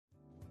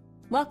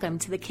Welcome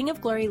to the King of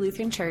Glory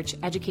Lutheran Church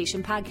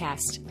Education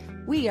Podcast.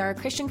 We are a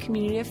Christian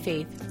community of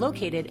faith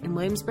located in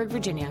Williamsburg,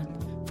 Virginia.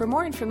 For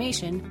more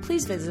information,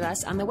 please visit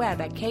us on the web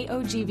at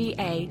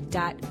kogva.org.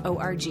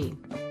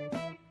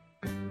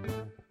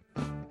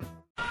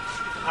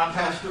 I'm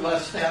Pastor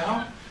Les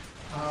Stano,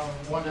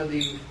 one of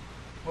the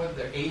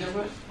 8 of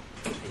us?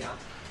 Yeah.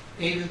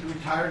 8 of the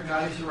retired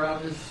guys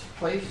around this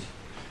place,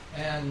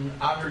 and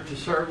honored to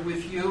serve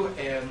with you.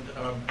 And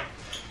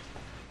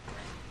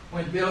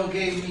when Bill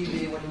gave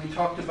me when we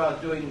talked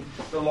about doing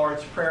the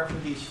Lord's Prayer for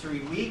these 3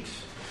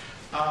 weeks,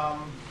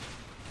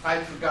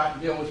 I'd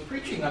forgotten Bill was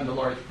preaching on the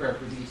Lord's Prayer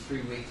for these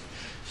 3 weeks.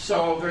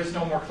 So there's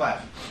no more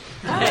class.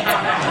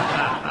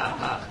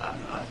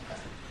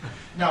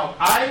 Now,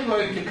 I'm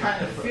going to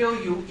kind of fill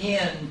you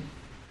in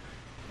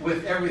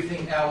with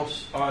everything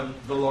else on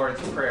the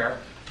Lord's Prayer.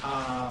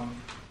 Can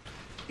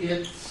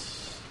we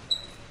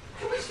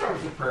start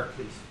with the prayer,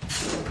 please?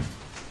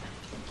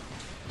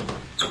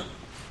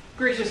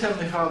 Gracious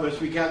Heavenly Father, as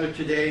we gather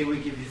today, we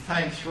give you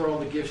thanks for all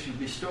the gifts you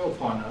bestow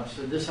upon us,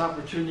 and this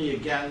opportunity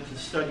again to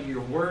study your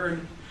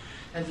word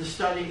and to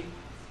study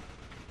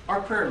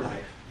our prayer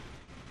life.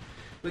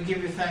 We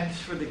give you thanks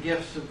for the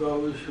gifts of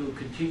those who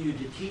continue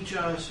to teach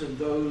us and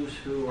those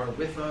who are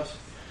with us,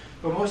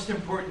 but most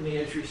importantly,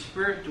 as your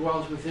Spirit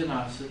dwells within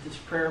us, that this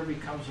prayer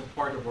becomes a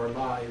part of our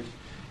lives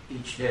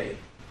each day.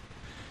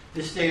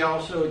 This day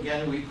also,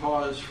 again, we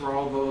pause for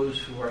all those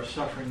who are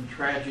suffering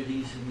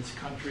tragedies in this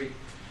country.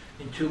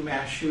 In 2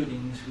 mass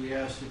shootings, we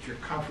ask that your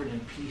comfort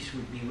and peace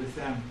would be with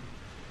them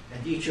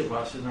and each of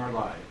us in our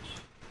lives.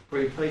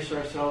 We place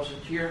ourselves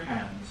into your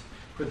hands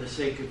for the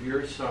sake of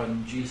your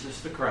Son, Jesus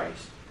the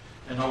Christ,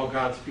 and all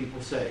God's people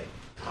say,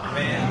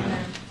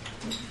 Amen.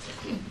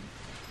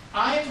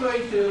 I'm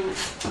going to,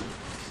 let's see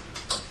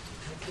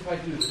if I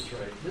do this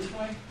right. This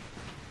way?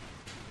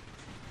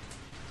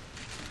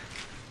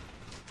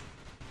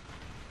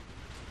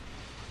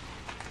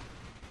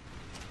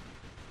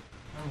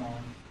 Come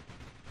on.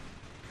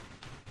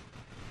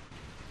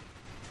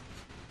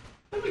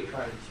 Let me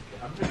try this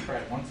again. I'm going to try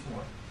it once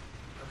more.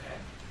 Okay.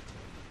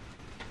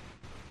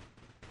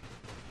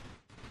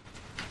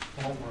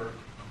 Won't work.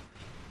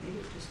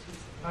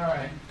 All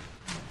right.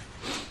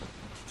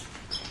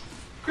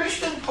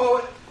 Christian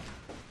poet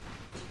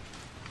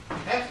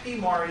F.D.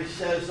 Maury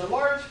says, the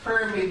Lord's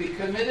Prayer may be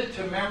committed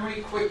to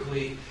memory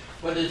quickly,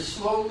 but is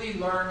slowly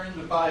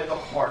learned by the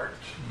heart.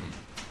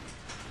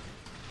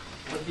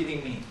 What did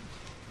he mean?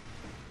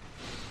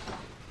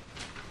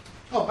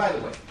 Oh, by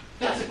the way,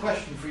 that's a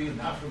question for you,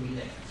 not for me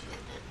to answer.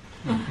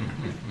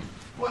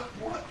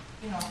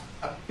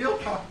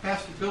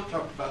 Pastor Bill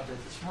talked about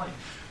that this morning.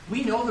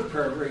 We know the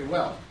prayer very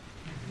well.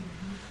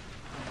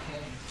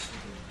 Okay.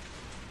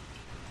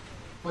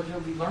 But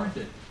have we learned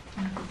it?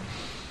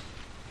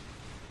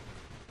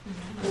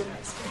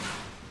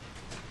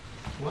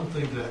 One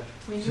thing to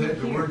say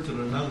the words and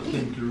another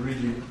thing to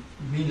really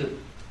mean it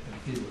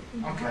and feel it.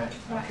 Okay.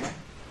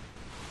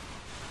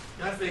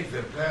 I think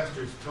the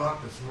pastor's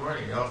talk this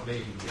morning helped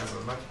me have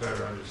a much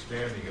better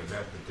understanding of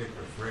that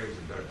particular phrase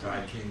about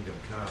thy kingdom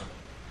come.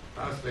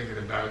 I was thinking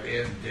about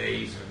end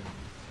days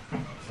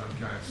and some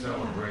kind of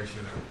celebration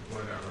or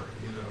whatever,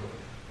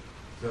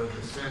 So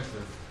the sense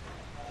of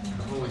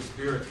the Holy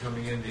Spirit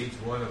coming into each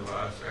one of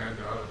us and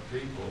other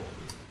people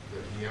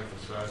that he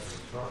emphasized in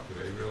his talk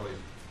today really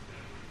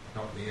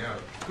helped me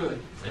out.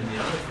 Good. And the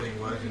other thing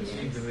was, it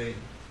seemed to me...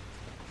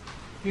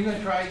 You going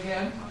to try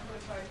again?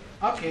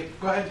 Okay,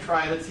 go ahead and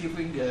try it. Let's see if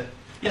we can get it.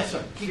 Yes,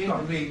 sir. Keep going. It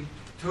seemed to me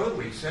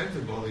totally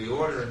sensible, the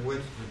order in which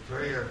the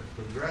prayer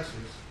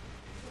progresses.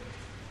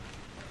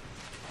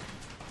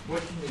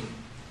 What do you mean?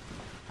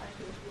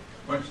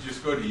 Why don't you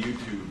just go to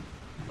YouTube?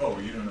 Oh,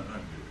 you don't know how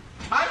to do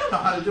it. I don't know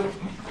how to do it.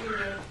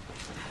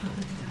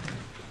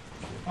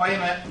 Wait a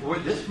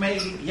minute. This may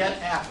yet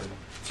happen.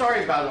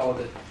 Sorry about all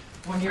this.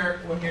 When you're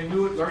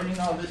new at learning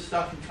all this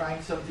stuff and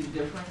trying something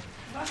different.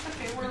 That's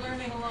okay. We're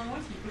learning along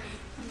with you.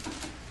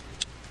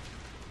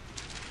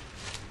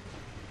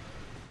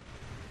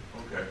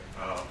 Okay.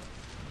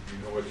 You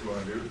know what you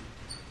want to do?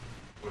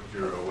 What's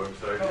your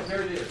website? Oh,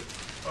 there it is.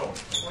 Oh,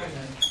 Wait a okay.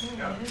 minute.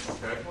 Yeah,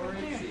 okay. Where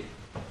is she?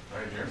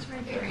 Right here. It's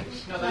right there.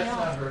 No, that's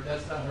not her.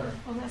 That's not her.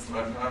 Oh, that's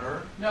That's not her?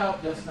 No,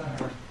 that's not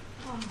her.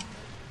 Oh.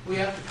 We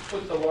have to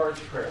put the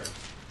Lord's Prayer.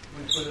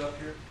 We put it up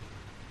here?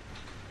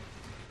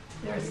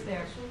 There's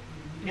there.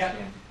 Yeah.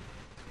 There.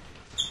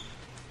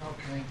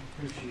 Okay,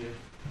 appreciate it.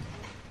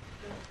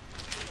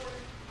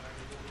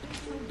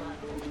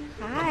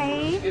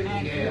 Hi. Give me a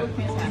hand.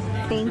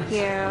 Thank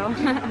you.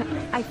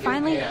 I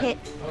finally Yeah. hit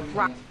Okay.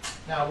 rock.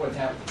 Now what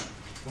happened?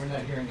 We're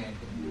not hearing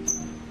anything.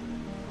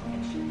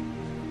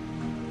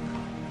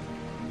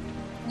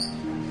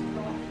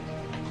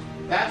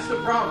 That's the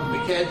problem. We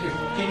can't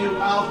continue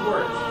mouth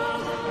words.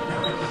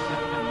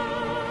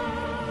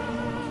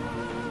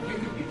 You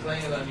could be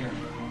playing it on your...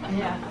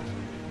 Yeah.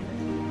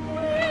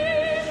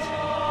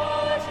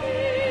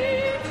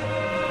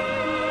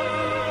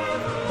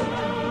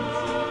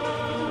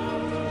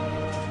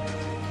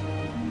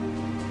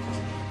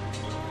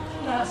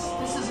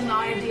 This is an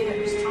idea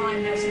whose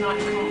time has not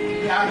come.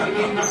 Yeah, you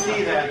need to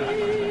see that. All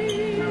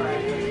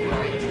right.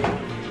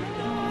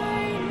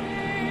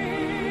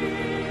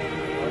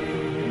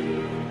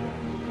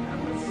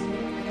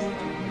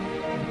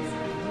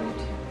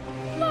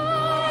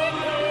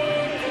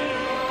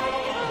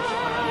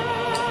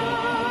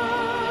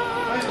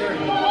 Right, there you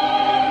go.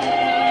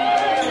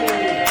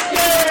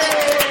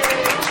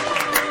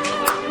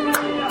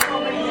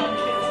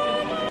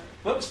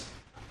 Whoops.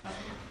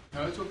 No,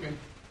 it's okay.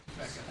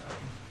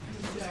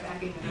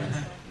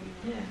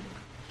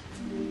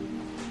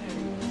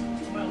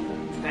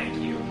 Thank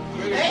you.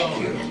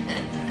 Thank you.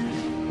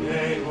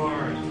 Yay,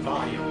 Warren.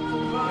 Volume.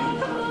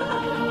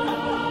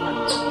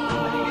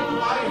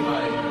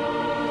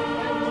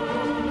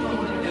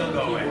 It'll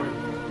go away.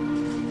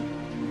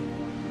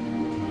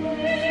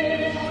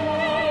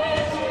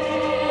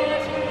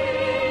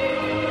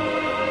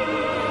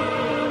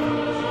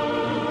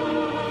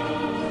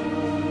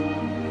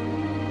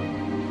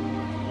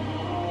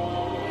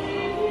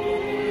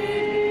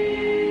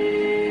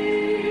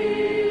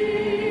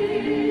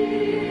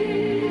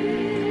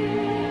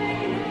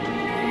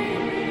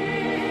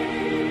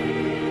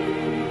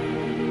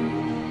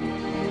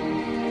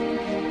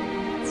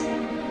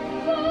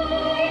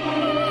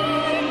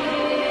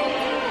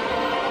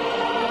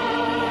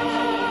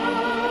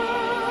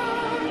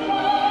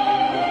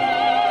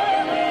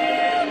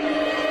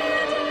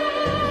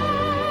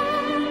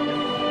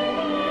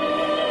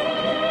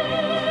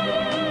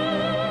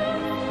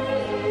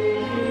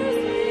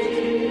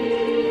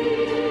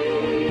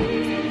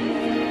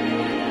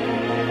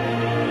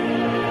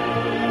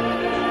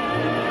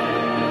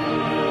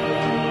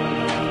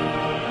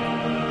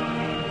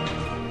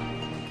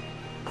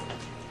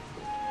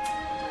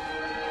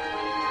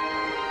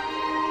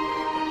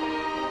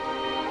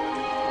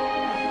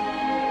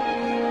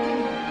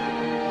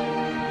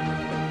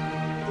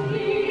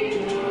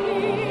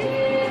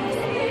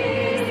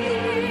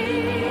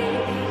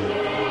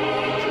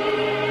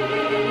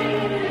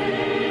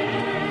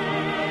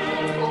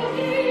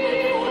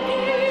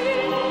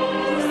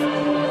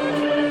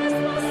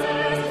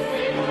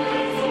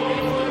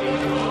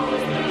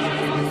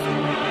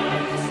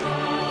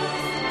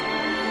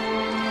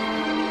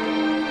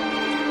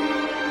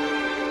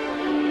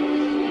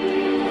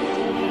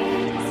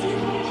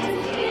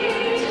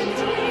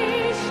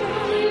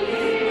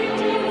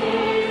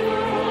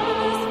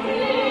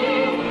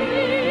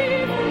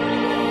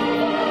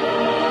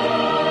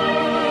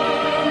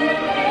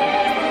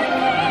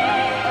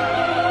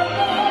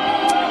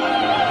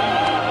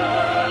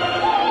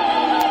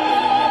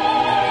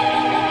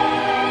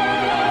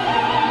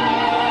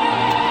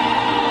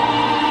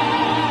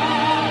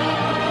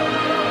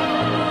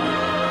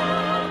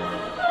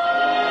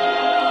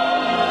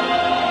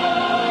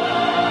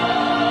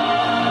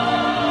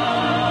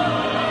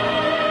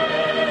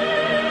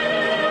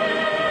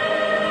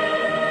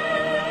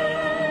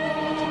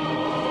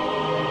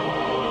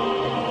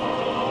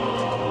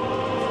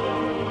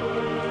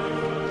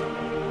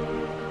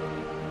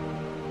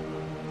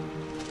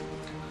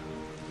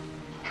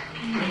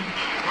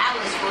 That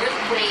was worth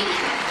waiting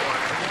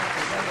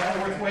Is that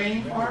worth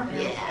waiting for? for.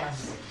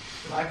 Yes.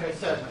 Like I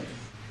said,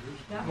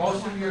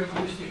 most of you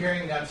are used to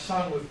hearing that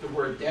sung with the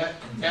word debt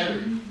and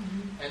debtors,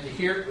 and to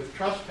hear it with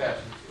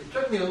trespasses. It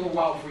took me a little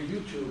while for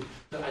you to,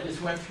 I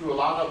just went through a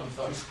lot of them.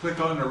 Thought, Just click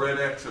on the red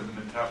X in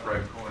the top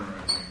right corner,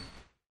 I think.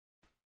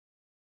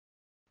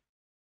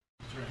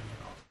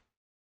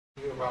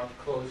 you're about to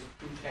close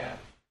 2 tabs.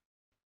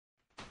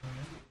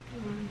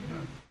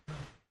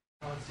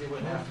 Let's see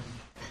what happens.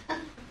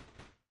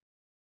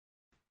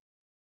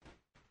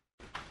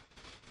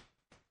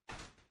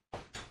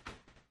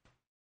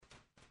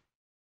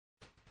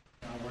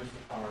 Now, where's the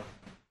power?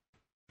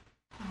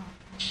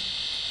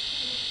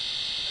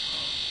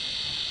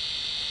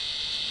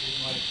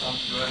 Didn't like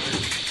something.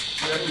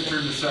 You have to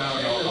turn the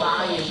sound off.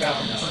 Volume.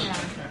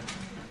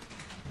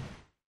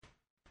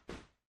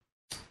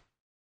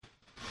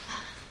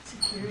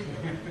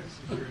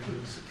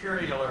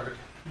 Security alert.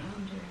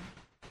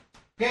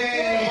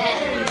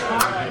 Yay!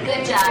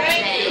 Good job,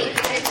 Jay.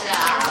 Good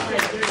job.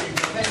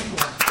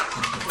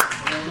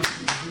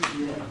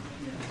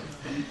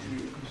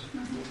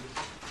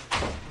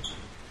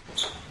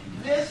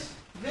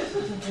 This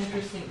is an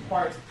interesting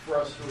part for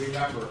us to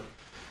remember,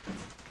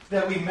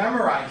 that we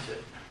memorize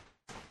it,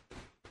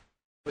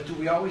 but do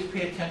we always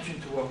pay attention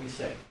to what we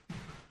say?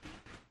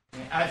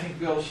 And I think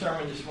Bill's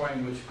sermon this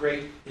morning was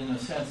great in the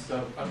sense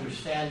of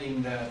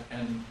understanding that,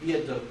 and he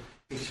had the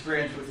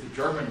experience with the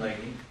German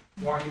lady.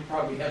 Warren, you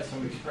probably had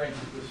some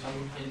experiences with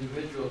some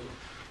individuals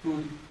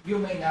who you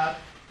may not,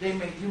 you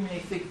may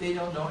think they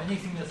don't know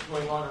anything that's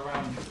going on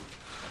around you.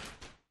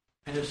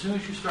 And as soon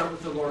as you start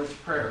with the Lord's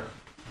Prayer,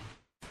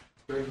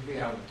 there's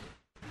reality.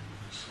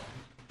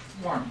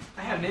 Warren.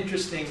 I had an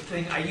interesting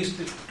thing. I used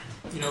to,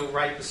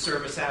 write the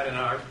service out in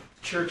our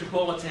church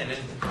bulletin,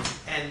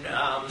 and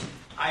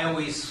I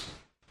always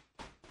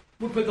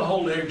would put the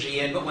whole liturgy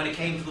in, but when it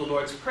came to the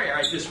Lord's Prayer,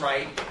 I'd just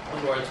write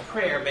the Lord's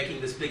Prayer,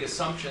 making this big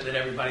assumption that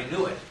everybody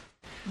knew it.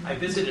 I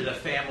visited a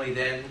family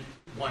then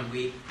one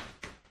week,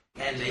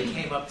 and they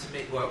came up to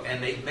me,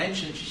 and they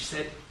mentioned, she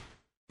said,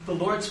 the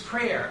Lord's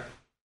Prayer,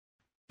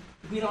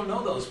 we don't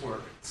know those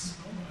words.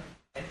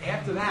 And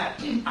after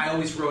that, I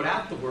always wrote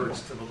out the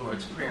words to the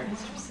Lord's Prayer.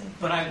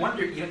 But I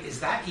wonder, is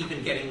that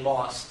even getting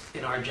lost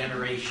in our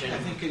generation? I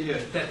think it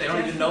is. That they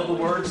don't even know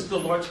the words to the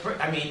Lord's Prayer?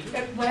 I mean,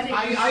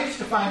 I used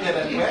to find that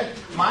at weddings.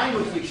 Mine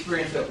was the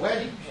experience at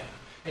weddings. yeah.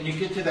 And you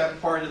get to that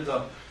part of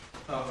the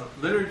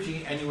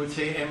liturgy, and you would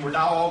say, and we're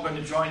now all going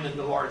to join in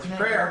the Lord's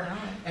Prayer.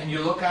 And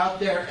you look out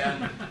there,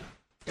 and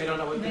they don't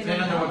know what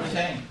they're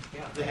saying.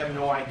 Yeah. They have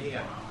no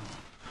idea.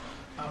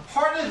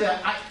 Part of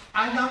that,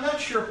 I'm not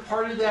sure,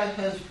 part of that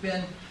has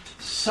been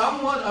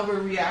somewhat of a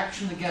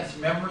reaction against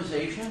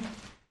memorization.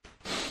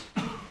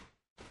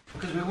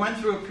 Because we went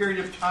through a period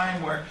of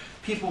time where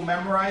people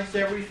memorized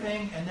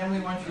everything, and then we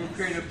went through a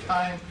period of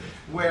time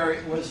where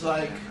it was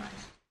like,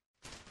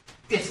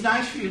 it's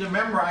nice for you to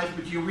memorize,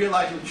 but you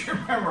realize what you're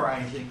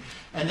memorizing.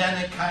 And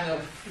then it kind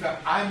of,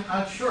 I'm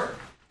not sure.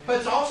 But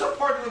it's also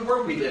part of the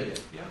world we live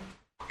in.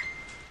 Yeah.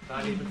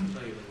 Not even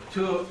familiar with it.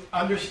 To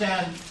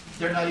understand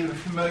they're not even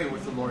familiar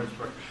with the Lord's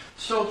Prayer.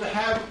 So to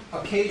have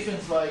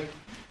occasions like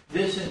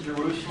this in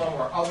Jerusalem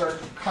or other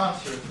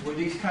concerts where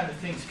these kind of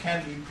things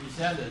can be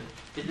presented,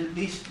 it at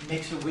least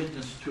makes a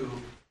witness to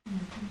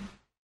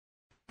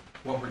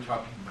what we're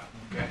talking about.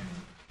 Okay.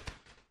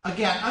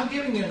 Again, I'm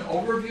giving you an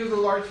overview of the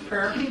Lord's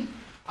Prayer.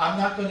 I'm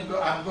not going to go.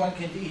 I'm going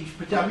into each,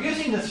 but I'm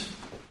using this,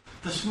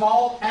 the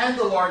small and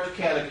the large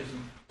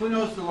catechism. Who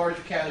knows the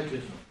large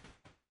catechism?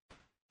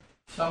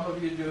 Some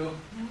of you do.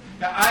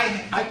 Now,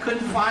 I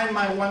couldn't find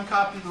my one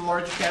copy of the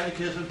Large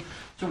Catechism.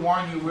 To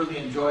warn you, really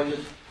enjoyed it.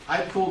 I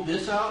pulled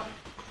this out.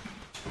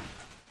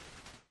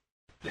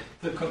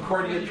 The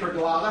Concordia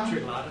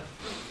Triglata.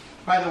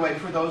 By the way,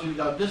 for those who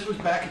don't, this was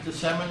back at the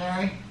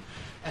seminary,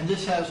 and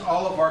this has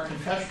all of our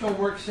confessional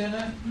works in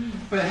it.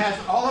 But it has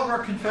all of our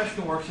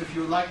confessional works, if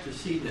you would like to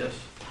see this.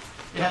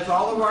 It has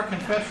all of our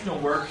confessional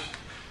works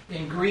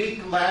in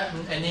Greek,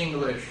 Latin, and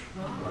English.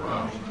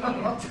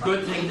 It's a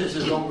good thing this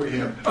is over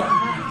here.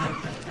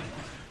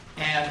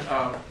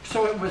 And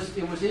so it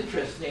was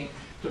interesting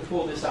to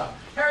pull this out.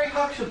 Harry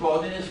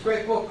Huxtable, in his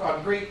great book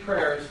on Great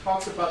Prayers,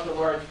 talks about the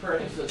Lord's Prayer.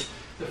 He says,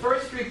 the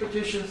first three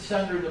petitions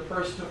center the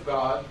person of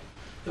God.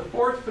 The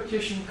fourth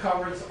petition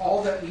covers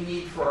all that we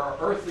need for our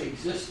earthly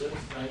existence.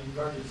 I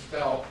learned to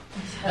spell.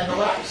 And the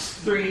last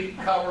three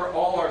cover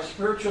all our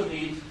spiritual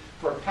needs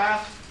for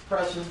past,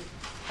 present,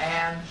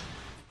 and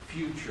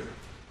future.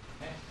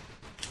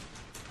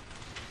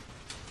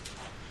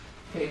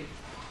 Okay,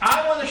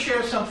 I want to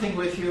share something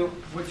with you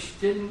which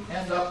didn't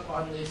end up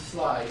on this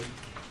slide.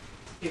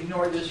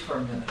 Ignore this for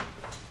a minute.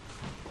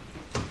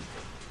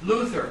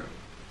 Luther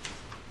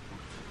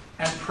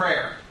and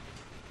prayer.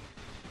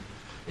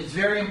 It's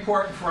very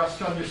important for us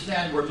to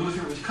understand where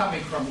Luther was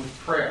coming from with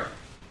prayer.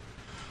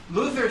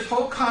 Luther's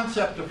whole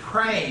concept of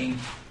praying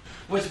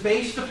was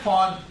based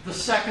upon the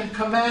second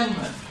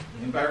commandment.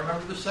 Anybody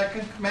remember the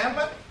second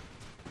commandment?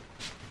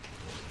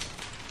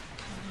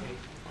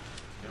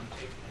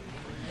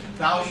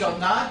 Thou shalt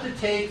not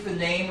take the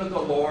name of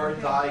the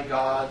Lord thy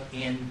God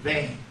in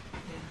vain.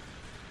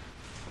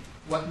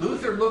 What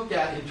Luther looked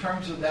at in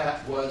terms of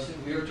that was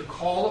that we are to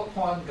call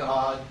upon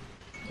God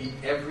in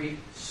every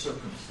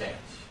circumstance.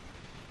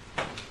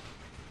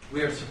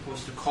 We are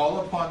supposed to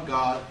call upon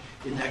God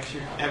in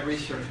every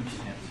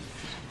circumstance.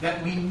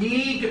 That we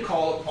need to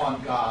call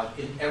upon God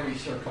in every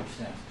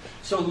circumstance.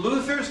 So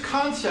Luther's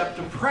concept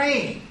of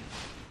praying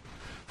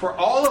for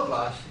all of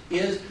us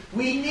is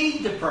we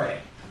need to pray.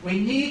 We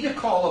need to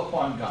call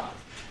upon God.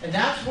 And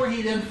that's where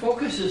he then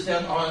focuses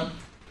then on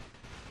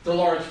the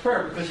Lord's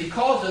Prayer, because he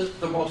calls it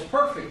the most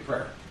perfect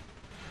prayer.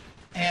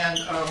 And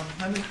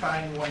let me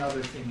find one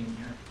other thing in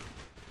here.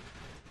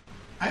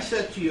 I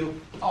said to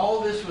you,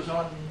 all this was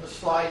on a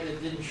slide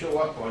that didn't show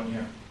up on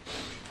here.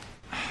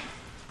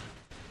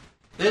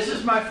 This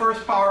is my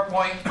first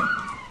PowerPoint.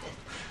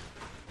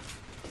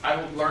 I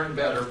will learn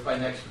better by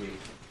next week.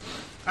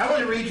 I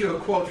want to read you a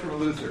quote from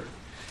Luther.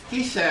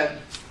 He said,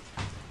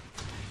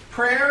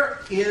 prayer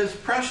is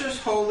precious,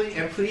 holy,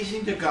 and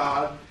pleasing to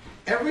God.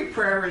 Every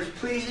prayer is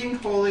pleasing,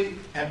 holy,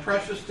 and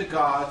precious to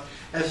God,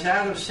 as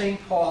that of St.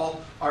 Paul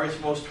or his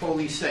most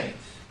holy saints.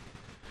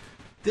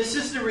 This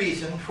is the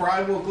reason, for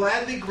I will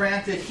gladly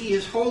grant that he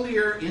is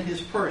holier in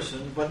his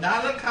person, but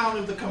not on account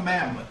of the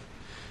commandment,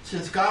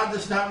 since God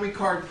does not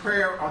regard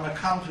prayer on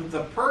account of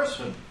the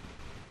person,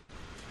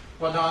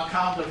 but on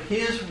account of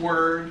his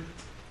word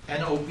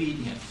and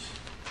obedience.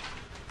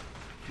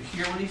 Did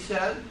you hear what he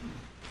said?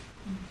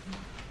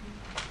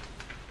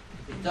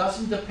 It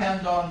doesn't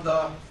depend on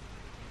the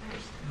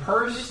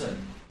person.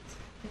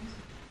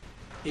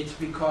 It's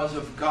because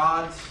of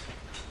God's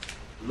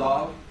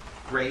love,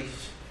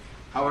 grace,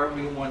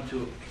 however you want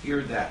to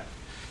hear that.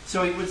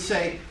 So he would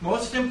say,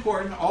 most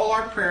important, all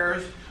our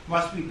prayers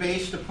must be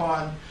based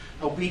upon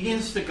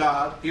obedience to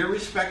God,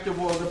 irrespective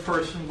of the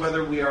person,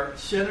 whether we are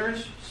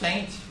sinners,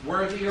 saints,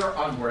 worthy or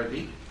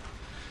unworthy.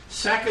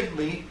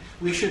 Secondly,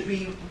 we should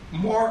be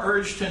more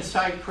urged to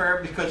incite prayer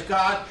because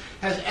God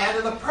has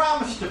added a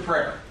promise to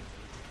prayer.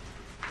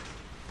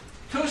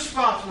 two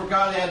spots where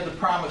God added the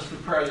promise to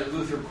prayer that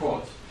Luther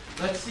quotes.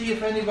 Let's see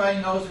if anybody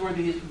knows where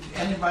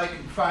anybody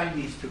can find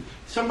these two.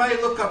 Somebody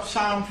look up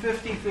Psalm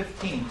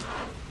 50:15.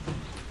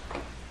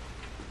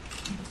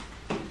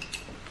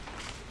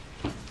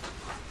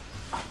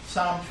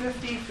 Psalm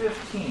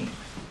 50:15.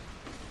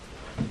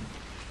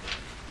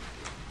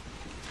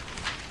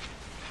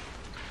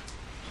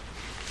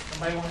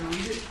 Somebody want to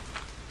read it?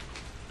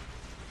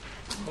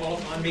 Call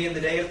upon me in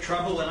the day of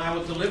trouble, and I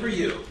will deliver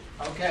you,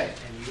 Okay.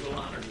 and you will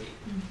honor me.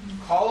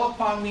 Call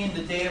upon me in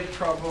the day of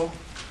trouble,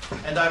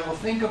 and I will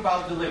think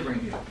about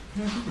delivering you.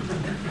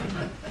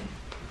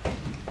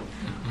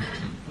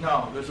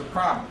 No, there's a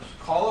promise.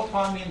 Call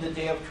upon me in the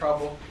day of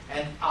trouble,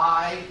 and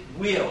I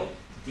will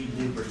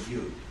deliver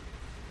you.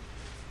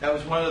 That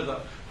was one of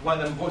the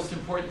most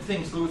important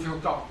things Luther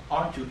got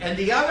onto. And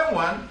the other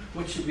one,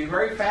 which should be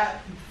very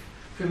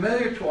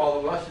familiar to all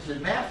of us, is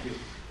in Matthew,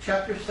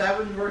 chapter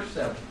 7, verse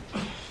 7.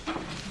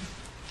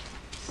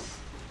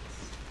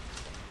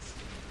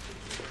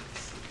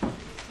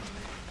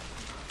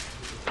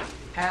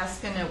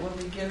 Ask and it will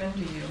be given to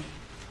you.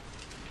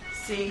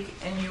 Seek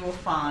and you will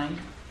find.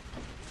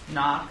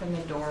 Knock and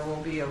the door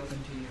will be open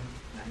to you.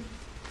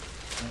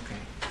 Okay.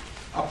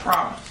 A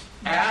promise.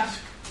 Ask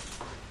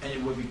and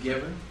it will be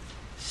given.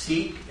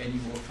 Seek and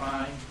you will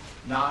find.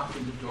 Knock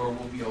and the door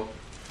will be open.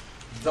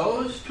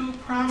 Those two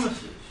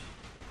promises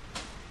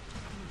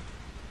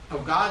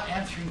of God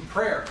answering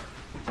prayer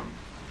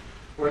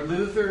were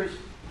Luther's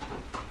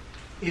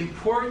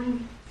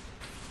important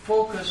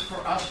focus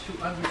for us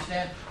to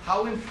understand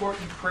how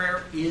important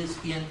prayer is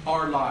in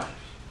our lives.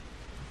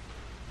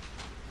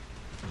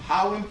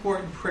 How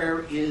important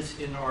prayer is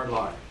in our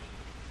lives.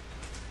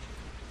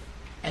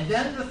 And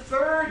then the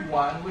third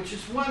one, which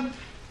is one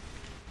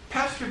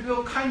Pastor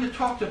Bill kind of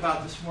talked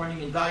about this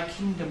morning in Thy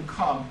Kingdom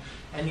Come,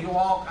 and you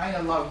all kind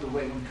of love the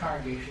way when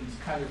congregations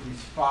kind of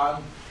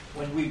respond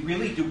when we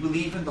really do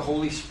believe in the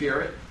Holy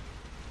Spirit.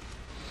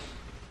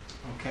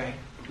 Okay?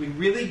 We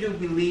really do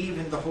believe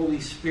in the Holy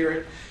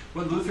Spirit.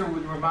 What Luther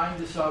would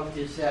remind us of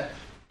is that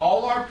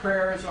all our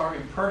prayers are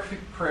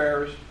imperfect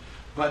prayers,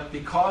 but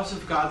because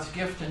of God's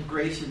gift and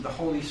grace in the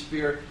Holy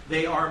Spirit,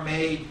 they are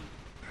made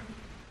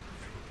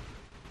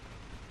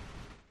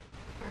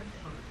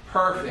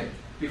perfect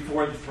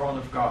before the throne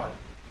of God.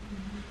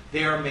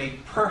 They are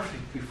made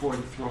perfect before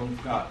the throne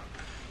of God.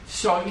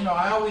 So,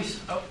 I always,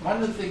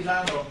 one of the things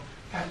I know,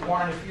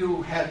 Warren, if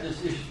you had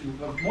this issue,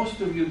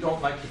 most of you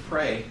don't like to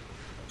pray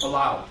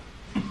aloud.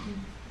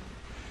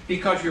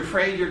 Because you're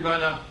afraid you're going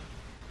to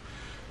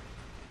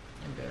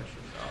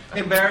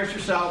embarrass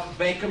yourself,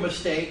 make a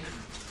mistake.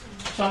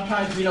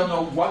 Sometimes we don't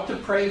know what to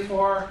pray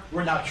for.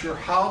 We're not sure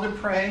how to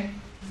pray.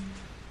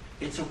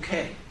 It's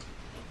okay.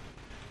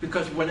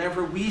 Because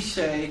whatever we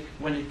say,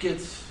 when it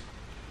gets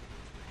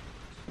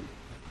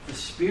the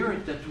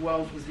Spirit that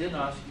dwells within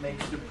us,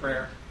 makes the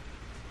prayer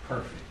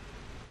perfect.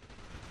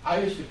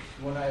 I used to,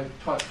 when I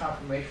taught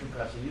confirmation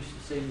class, I used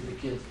to say to the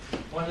kids,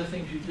 one of the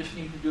things you just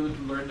need to do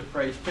to learn to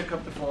pray is pick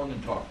up the phone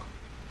and talk.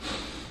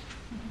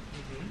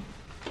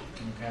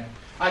 Okay?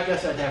 I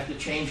guess I'd have to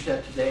change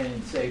that today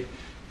and say,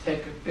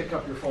 pick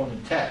up your phone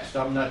and text.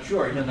 I'm not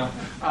sure,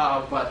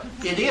 but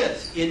it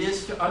is. It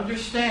is to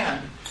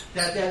understand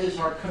that is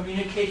our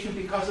communication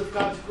because of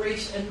God's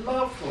grace and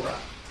love for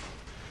us.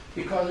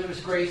 Because of His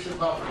grace and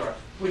love for us.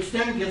 Which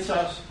then gets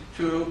us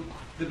to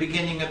the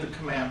beginning of the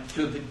command,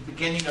 to the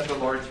beginning of the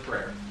Lord's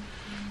Prayer.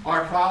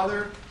 Our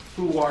Father,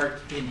 who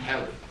art in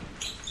heaven.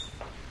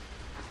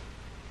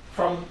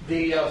 From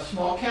the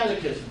Small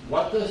Catechism,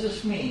 what does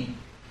this mean?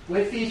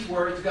 With these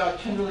words, God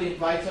tenderly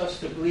invites us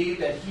to believe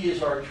that He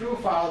is our true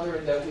Father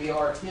and that we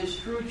are His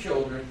true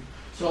children,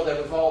 so that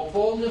with all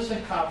boldness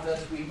and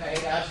confidence we may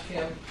ask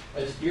Him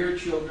as dear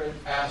children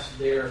ask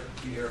their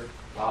dear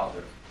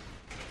Father.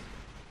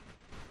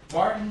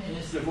 Martin, in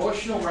his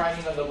devotional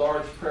writing on the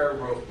Lord's Prayer,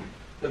 wrote,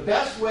 the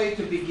best way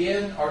to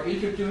begin or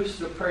introduce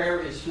the prayer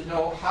is to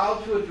know how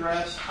to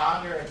address,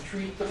 honor, and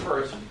treat the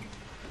person,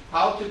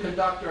 how to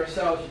conduct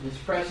ourselves in His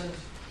presence,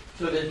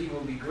 so that He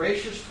will be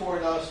gracious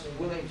toward us and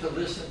willing to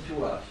listen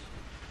to us.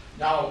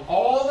 Now, of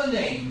all the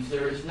names,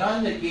 there is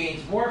none that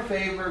gains more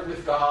favor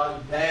with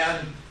God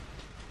than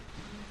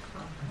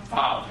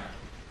Father.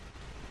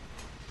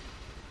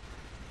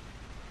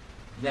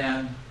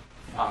 Than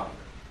Father.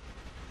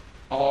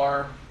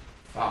 Our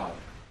Father.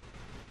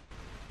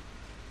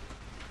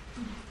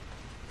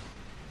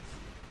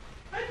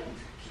 I don't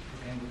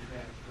keep language we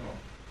have to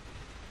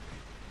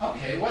go.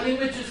 Okay, what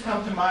images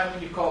come to mind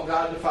when you call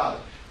God the Father?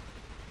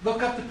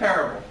 Look up the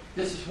parable.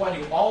 This is one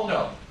you all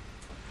know.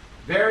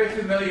 Very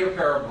familiar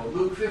parable.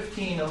 Luke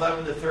 15,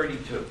 11 to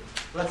 32.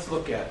 Let's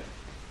look at it.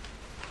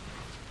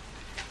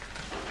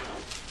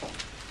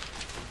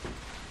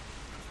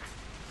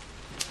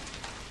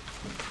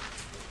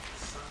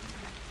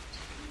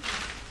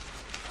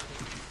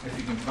 If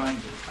you can find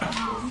it.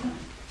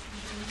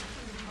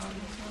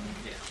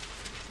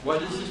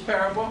 What is this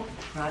parable?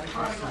 A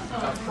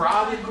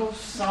prodigal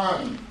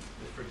son.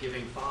 The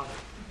forgiving Father.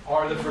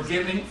 Or the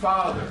forgiving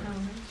Father.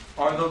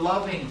 Or the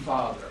loving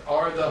Father.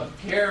 Or the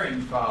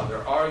caring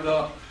Father. Or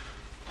the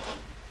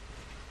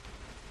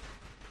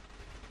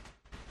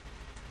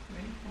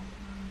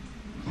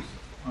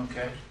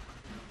Okay?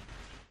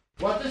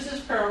 What does this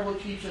parable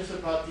teach us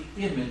about the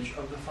image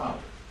of the Father?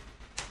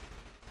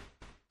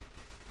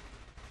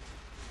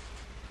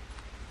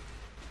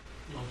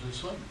 Loves his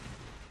son.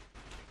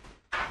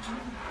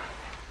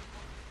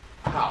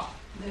 How?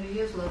 That he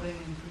is loving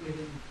and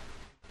forgiving.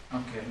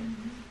 Okay.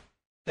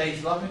 That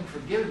he's loving,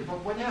 forgiving,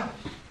 but what else?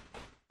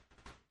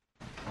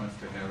 Wants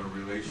to have a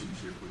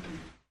relationship with you.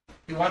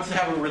 He wants to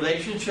have a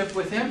relationship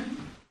with him?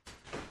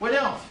 What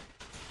else?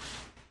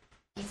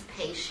 He's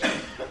patient,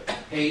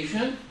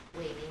 Patient.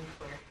 waiting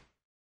for,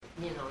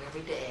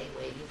 every day,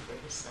 waiting for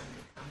his son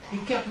to come He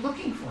back. kept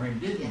looking for him,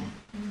 didn't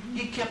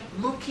he? He kept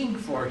looking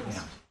for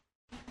him.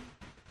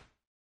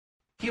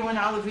 He went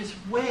out of his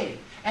way.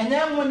 And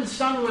then when the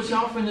son was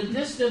off in the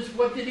distance,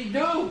 what did he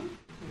do?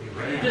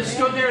 He just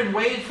stood there and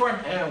waited for him.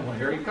 And well,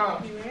 here he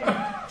comes.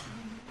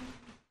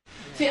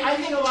 See, I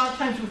think a lot of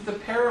times with the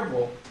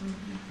parable,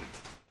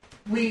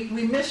 we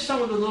miss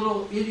some of the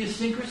little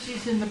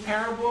idiosyncrasies in the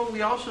parable.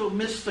 We also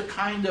miss the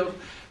kind of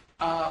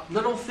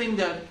little thing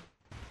that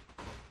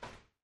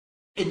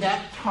in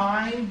that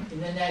time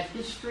and in that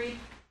history,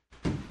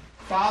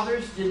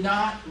 fathers did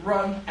not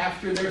run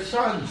after their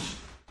sons.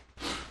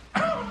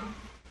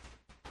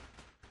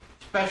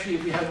 Especially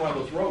if you had one of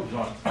those robes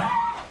on.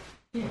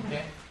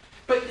 Okay?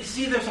 But you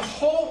see,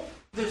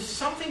 there's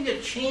something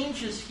that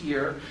changes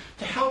here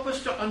to help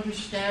us to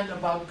understand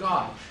about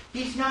God.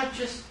 It's not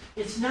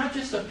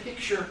just a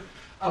picture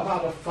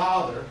about a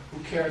father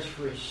who cares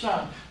for his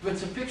son, but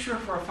it's a picture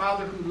for a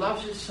father who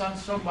loves his son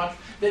so much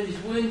that he's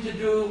willing to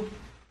do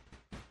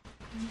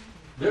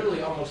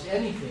literally almost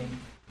anything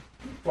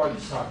for the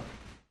son.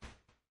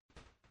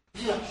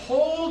 It's a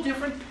whole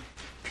different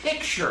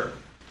picture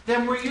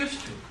than we're used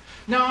to.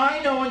 Now,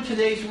 I know in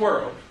today's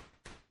world,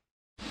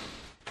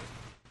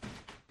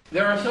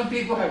 there are some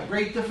people who have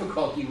great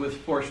difficulty with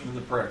this portion of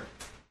the prayer.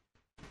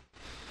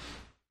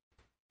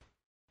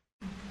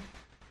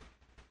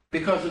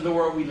 Because of the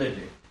world we live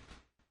in.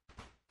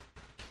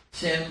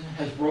 Sin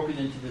has broken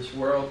into this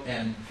world,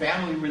 and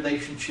family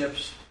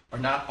relationships are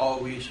not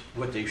always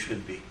what they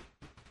should be.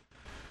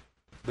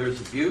 There's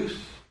abuse.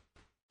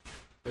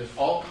 There's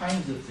all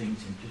kinds of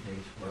things in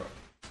today's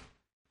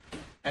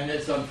world. And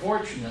it's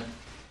unfortunate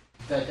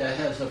that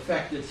has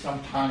affected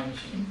sometimes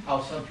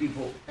how some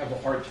people have a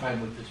hard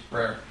time with this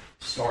prayer,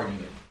 starting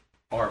it,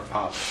 Our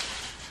Father.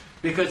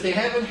 Because they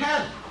haven't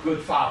had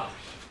good fathers.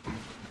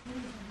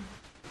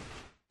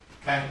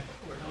 Okay?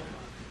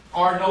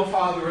 Or no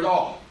father at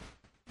all.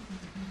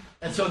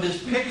 And so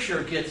this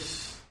picture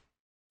gets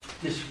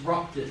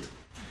disrupted.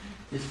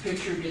 This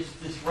picture gets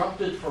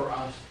disrupted for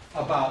us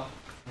about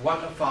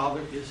what a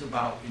father is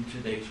about in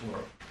today's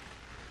world.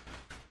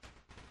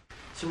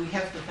 So we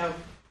have to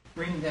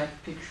bring that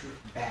picture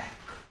back.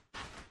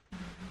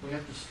 We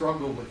have to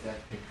struggle with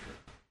that picture.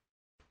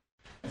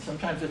 And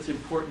sometimes it's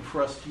important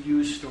for us to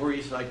use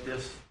stories like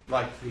this,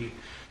 like the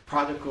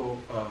prodigal,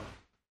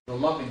 the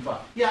loving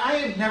father. Yeah, I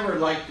have never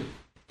liked the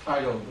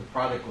title, The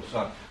Prodigal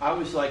Son. I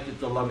always liked it,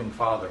 The Loving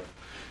Father,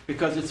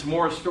 because it's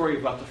more a story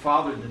about the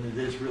father than it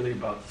is really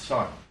about the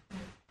son.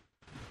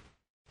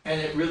 And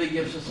it really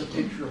gives us a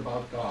picture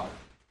about God.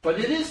 But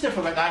it is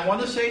difficult. And I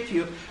want to say to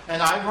you,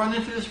 and I've run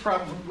into this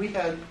problem, we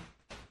had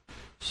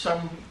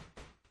some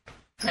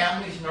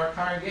families in our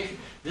congregation.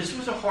 This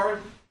was a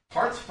hard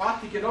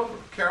spot to get over.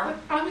 Carolyn?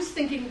 I was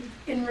thinking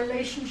in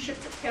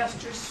relationship to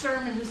Pastor's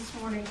sermon this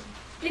morning,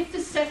 if the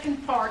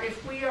second part,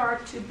 if we are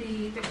to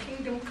be the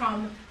kingdom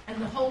come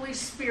and the Holy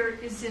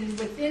Spirit is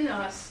within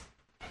us,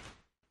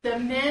 the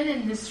men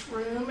in this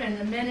room and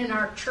the men in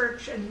our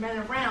church and men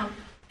around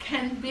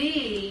can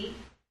be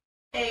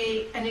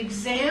an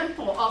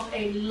example of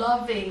a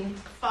loving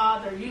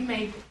father. You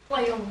may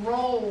play a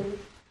role,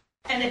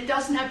 and it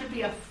doesn't have to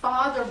be a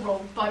father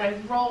role, but a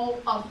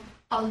role of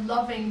a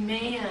loving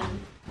man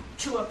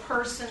to a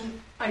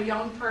person, a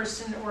young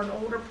person or an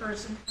older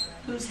person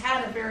who's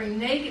had a very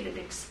negative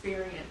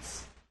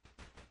experience.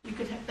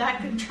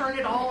 That could turn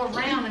it all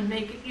around and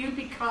make it, you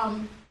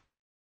become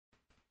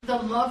the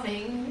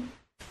loving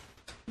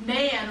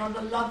man or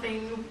the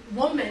loving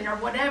woman or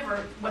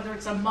whatever, whether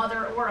it's a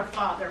mother or a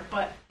father.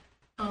 But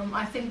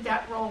I think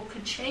that role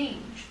could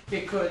change.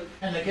 It could.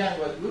 And again,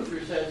 what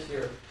Luther says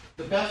here,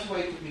 the best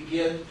way to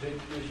begin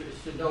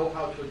is to know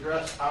how to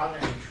address, honor,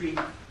 and treat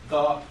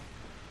the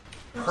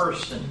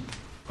person.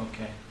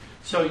 Okay.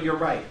 So you're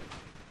right.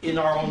 In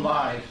our own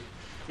lives,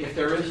 if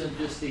there isn't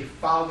just a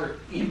father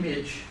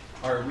image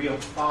or a real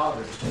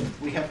father,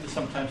 we have to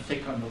sometimes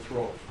take on those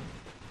roles.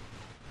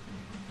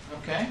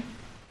 Okay?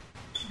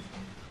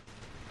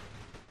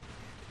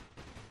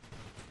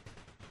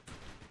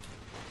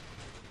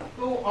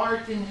 Who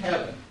art in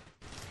heaven?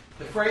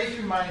 The phrase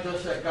reminds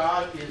us that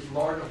God is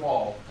Lord of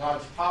all.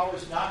 God's power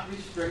is not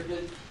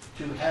restricted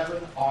to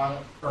heaven on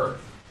earth.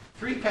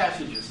 3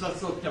 passages.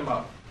 Let's look them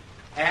up.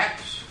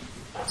 Acts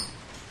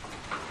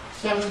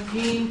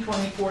 17,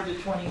 24 to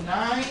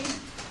 29.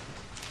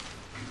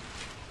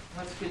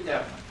 Let's get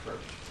that one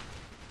first.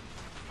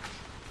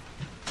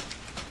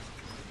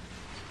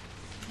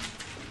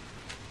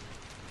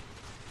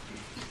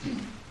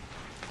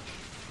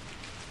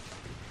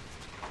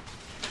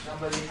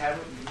 somebody have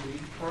it and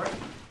read for it?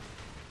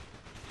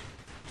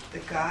 The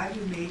God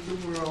who made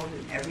the world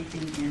and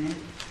everything in it,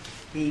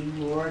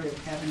 being Lord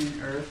of heaven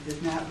and earth,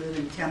 does not live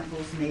in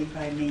temples made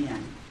by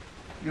man,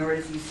 nor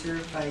is he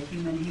served by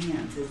human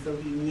hands as though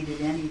he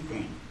needed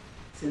anything,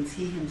 since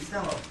he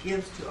himself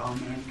gives to all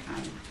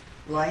mankind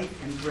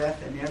life and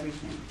breath and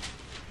everything.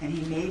 And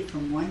he made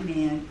from one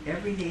man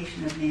every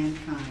nation of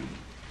mankind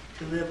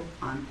to live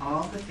on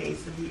all the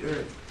face of the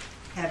earth,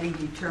 having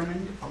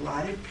determined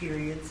allotted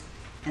periods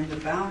and the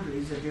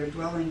boundaries of their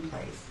dwelling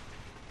place,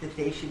 that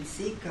they should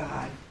seek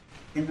God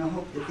in the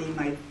hope that they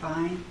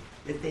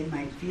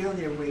might feel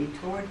their way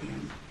toward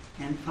him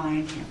and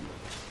find him.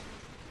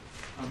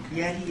 Okay.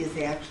 Yet he is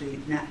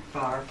actually not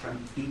far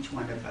from each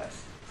one of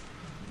us.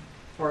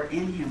 For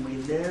in him we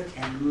live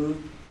and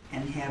move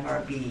and have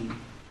our being,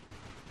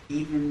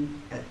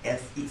 even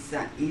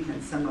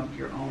some of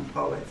your own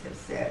poets have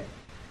said,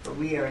 for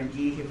we are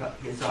indeed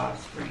his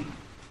offspring.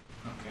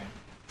 Okay.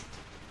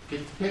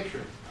 Get the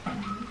picture.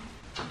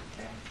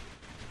 Okay.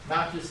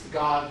 Not just the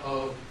God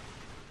of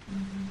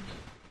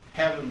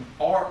heaven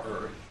or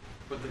earth,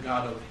 but the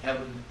God of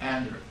heaven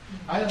and earth.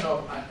 I don't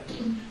know.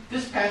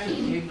 This passage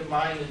came to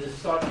mind, and this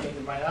thought came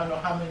to mind. I don't know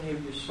how many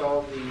of you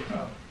saw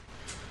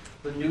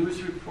the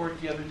news report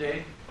the other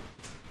day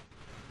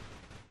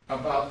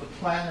about the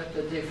planet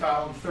that they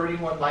found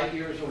 31 light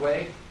years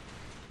away.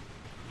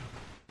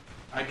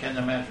 I can't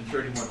imagine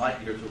 31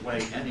 light years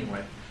away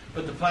anyway.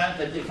 But the planet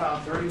that they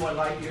found 31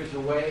 light years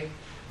away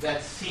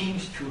that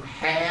seems to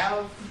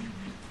have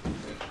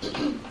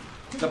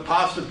the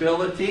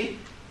possibility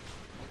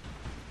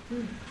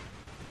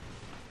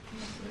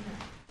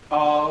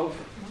of,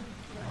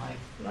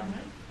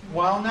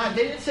 well, not,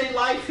 they didn't say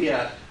life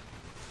yet,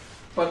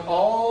 but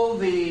all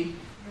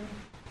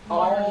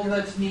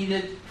that's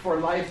needed for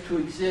life to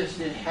exist,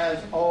 it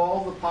has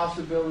all the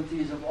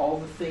possibilities of all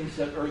the things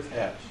that Earth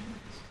has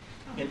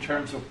in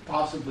terms of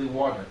possibly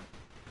water.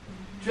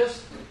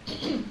 Just,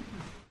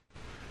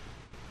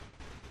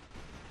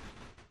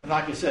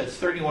 like I said, it's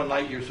 31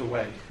 light years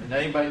away. And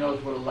anybody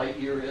knows what a light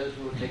year is?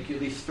 It will take you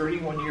at least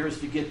 31 years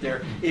to get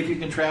there if you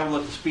can travel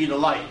at the speed of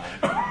light.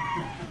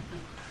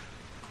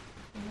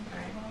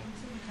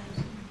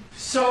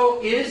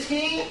 So is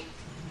he?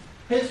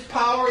 His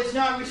power is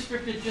not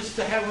restricted just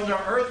to heaven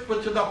or earth,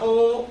 but to the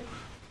whole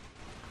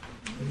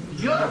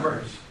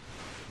universe.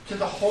 To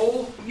the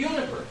whole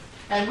universe.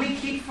 And we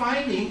keep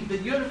finding the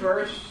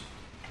universe,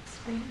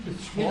 when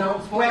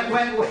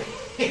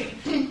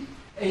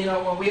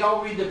we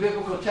all read the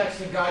biblical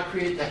text and God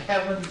created the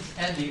heavens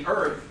and the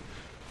earth,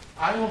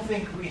 I don't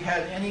think we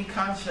had any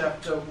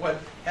concept of what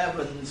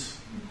heavens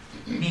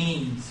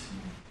means.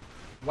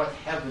 What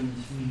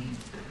heavens means.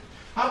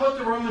 How about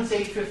the Romans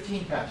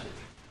 8:15 passage?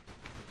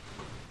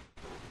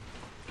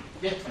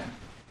 Yes, ma'am.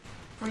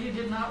 For you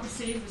did not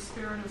receive the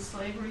spirit of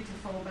slavery to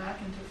fall back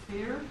into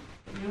fear,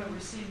 but you have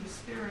received the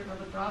spirit of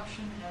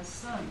adoption as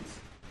sons,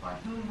 by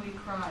whom we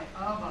cry,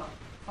 Abba,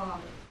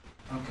 Father.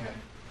 Okay.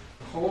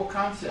 The whole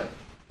concept.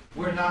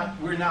 We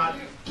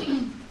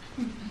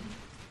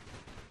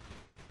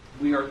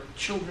are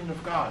children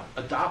of God,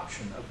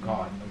 adoption of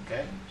God,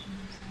 okay?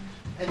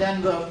 And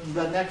then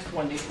the next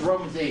one,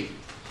 Romans 8.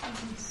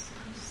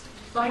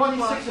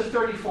 26 to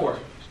 34.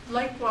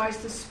 Likewise,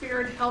 the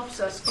Spirit helps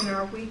us in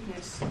our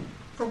weakness.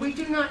 For we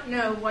do not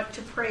know what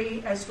to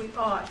pray as we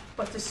ought,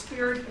 but the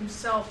Spirit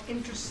himself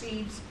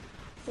intercedes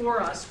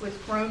for us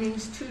with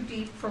groanings too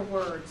deep for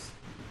words.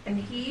 And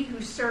he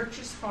who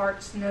searches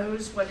hearts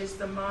knows what is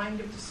the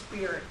mind of the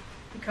Spirit,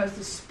 because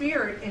the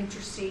Spirit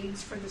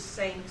intercedes for the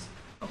saints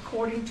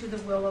according to the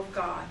will of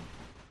God.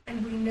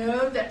 And we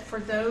know that for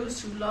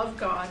those who love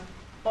God,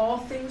 all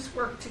things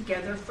work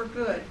together for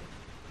good.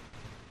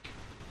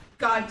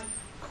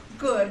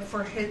 Good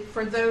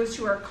for those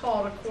who are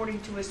called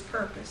according to his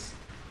purpose.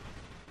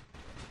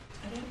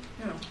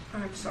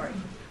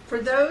 For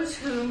those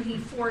whom he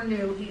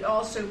foreknew, he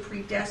also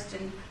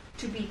predestined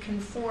to be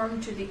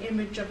conformed to the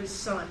image of his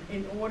Son,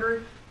 in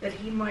order that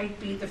he might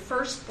be the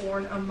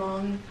firstborn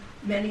among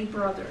many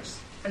brothers.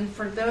 And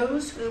for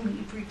those whom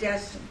he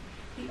predestined,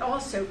 he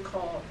also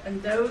called.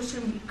 And those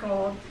whom he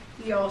called,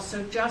 he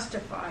also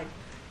justified.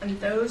 And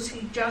those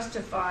he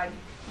justified,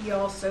 he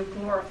also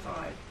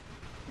glorified.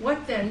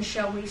 What then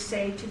shall we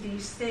say to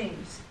these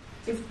things?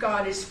 If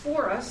God is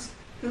for us,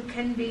 who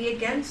can be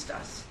against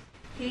us?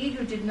 He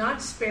who did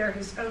not spare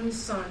his own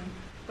Son,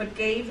 but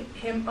gave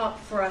him up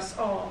for us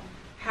all,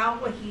 how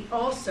will he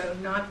also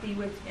not be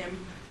with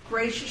him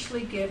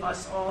graciously give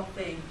us all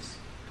things?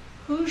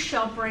 Who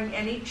shall bring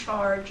any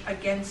charge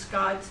against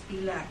God's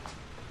elect?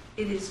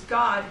 It is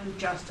God who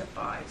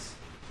justifies.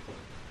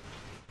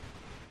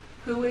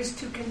 Who is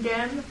to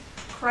condemn?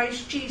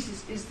 Christ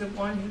Jesus is the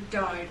one who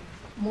died.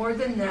 More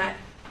than that,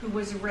 who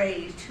was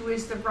raised, who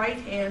is the right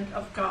hand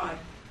of God,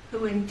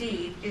 who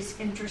indeed is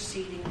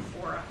interceding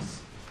for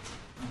us.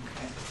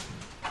 Okay.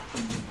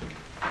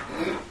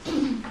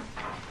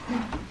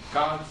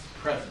 God's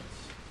presence.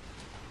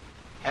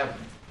 Heaven.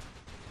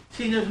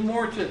 See, there's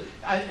more to,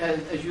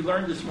 as you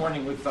learned this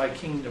morning with Thy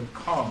Kingdom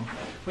Come,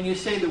 when you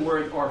say the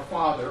word Our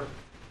Father,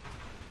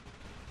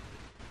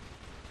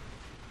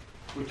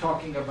 we're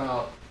talking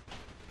about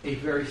a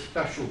very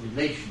special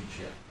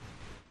relationship.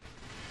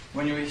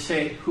 When we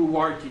say, who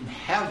art in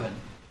heaven,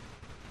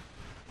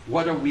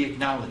 what are we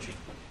acknowledging?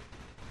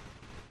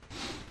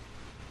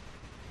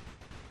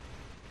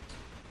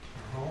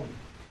 Our home.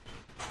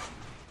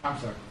 I'm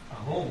sorry. Our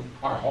home.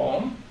 Our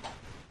home.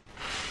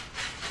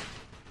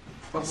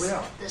 But what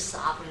else? The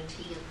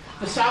sovereignty of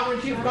God. The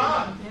sovereignty of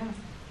God. Yeah.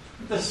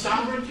 The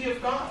sovereignty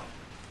of God.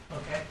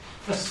 Okay?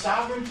 The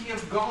sovereignty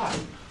of God,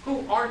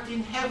 who art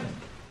in heaven.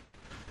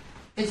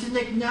 It's an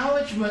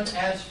acknowledgement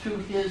as to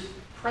his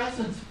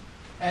presence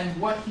and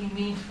what he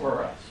means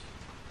for us.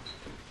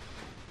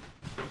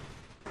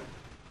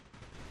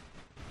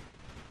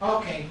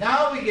 Okay,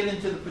 now we get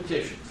into the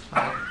petitions.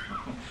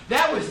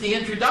 That was the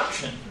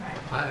introduction.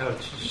 I have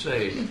to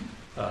say,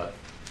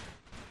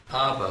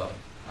 Abba,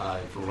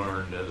 I've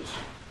learned, is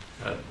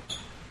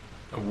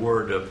a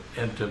word of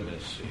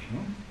intimacy.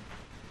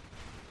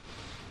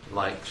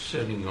 Like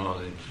sitting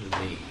on his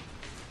knee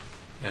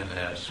and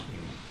asking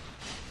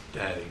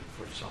Daddy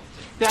for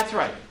something. That's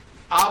right.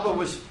 Abba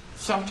was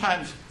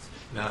sometimes,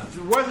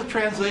 there was a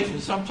translation,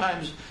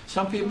 sometimes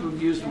some people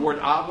use the word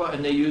Abba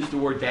and they use the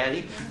word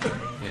Daddy.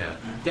 Yeah.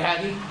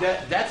 Daddy,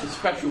 that's a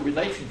special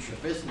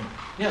relationship, isn't it?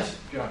 Yes,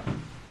 John.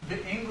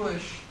 The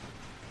English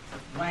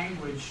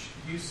language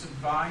use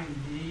of thy and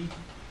thee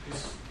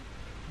is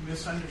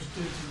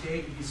misunderstood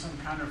today to be some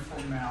kind of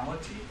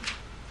formality.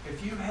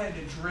 If you had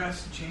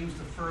addressed James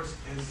I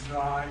as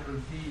thy or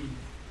thee,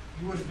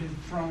 you would have been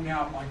thrown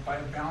out like by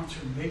a bouncer.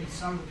 Maybe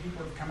some of the people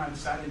would have come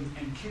outside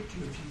and kicked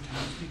you a few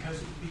times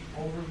because it would be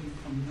overly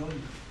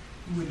familiar.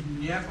 You would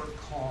never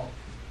call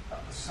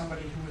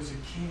somebody who was a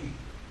king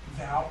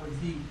thou or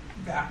thee.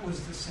 That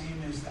was the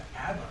same as the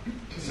Abba.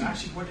 It's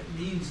actually what it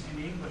means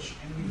in English,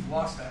 and we've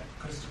lost that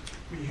because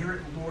we hear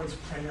it in the Lord's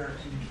Prayer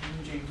in the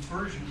King James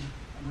Version,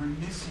 and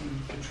we're missing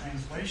the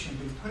translation.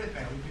 They put it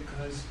that way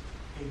because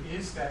it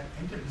is that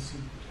intimacy,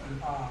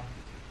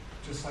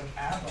 just like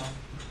Abba.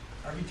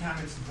 Every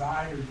time it's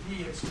thy or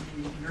thee, it's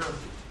meaning you're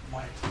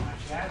like my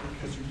daddy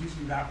because you're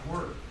using that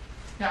word.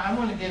 Now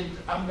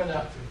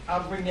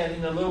I'll bring that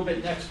in a little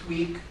bit next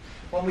week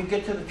when we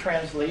get to the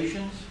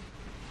translations.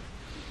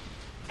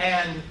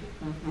 And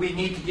we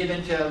need to get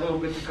into that a little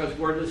bit because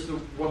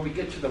when we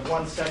get to the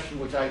one section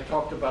which I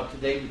talked about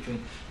today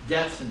between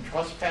debts and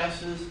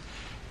trespasses,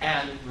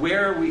 and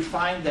where we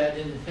find that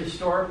in the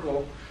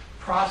historical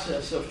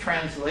process of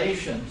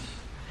translations,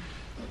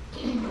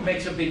 it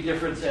makes a big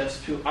difference as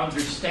to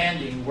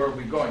understanding where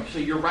we're going. So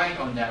you're right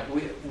on that.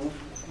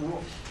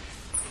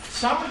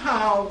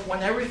 Somehow,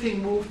 when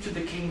everything moved to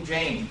the King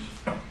James,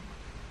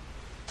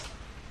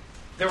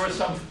 there was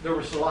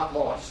a lot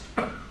lost.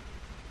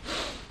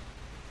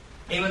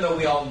 Even though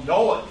we all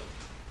know it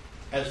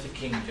as the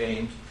King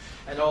James,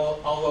 and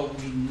although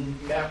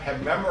we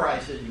have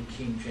memorized it in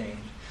King James,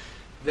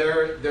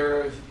 there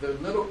are the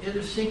little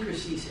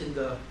idiosyncrasies in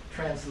the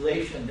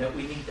translation that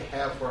we need to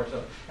have for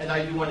ourselves. And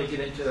I do want to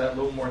get into that a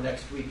little more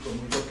next week when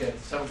we look at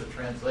some of the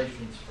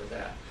translations for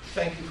that.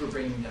 Thank you for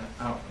bringing that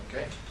out,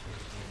 okay?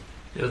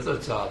 The other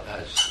thought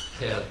I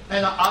had...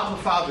 And Abba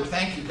Father,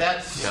 thank you.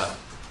 Yeah.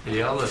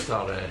 The other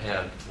thought I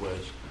had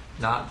was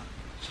not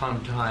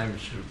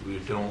sometimes we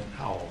don't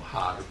know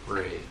how to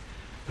pray.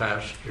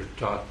 Pastor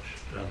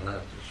touched on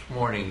that this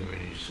morning when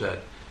he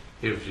said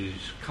if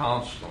he's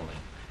counseling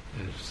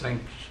and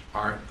things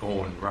aren't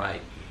going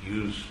right, he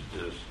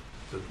uses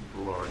the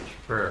Lord's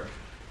Prayer.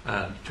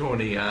 And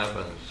Tony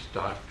Evans,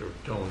 Dr.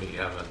 Tony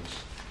Evans,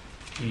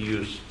 he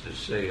used to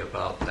say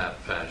about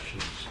that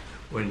passage,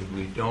 when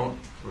we don't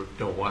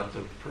know what to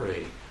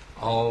pray,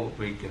 all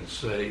we can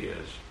say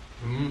is,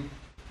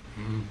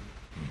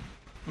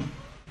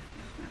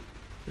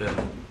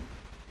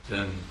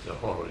 Then the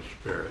Holy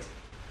Spirit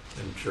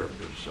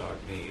interprets our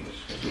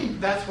needs.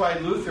 That's why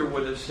Luther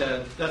would have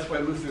said, that's why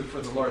Luther for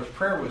the Lord's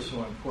Prayer was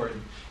so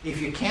important. If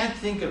you can't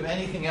think of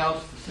anything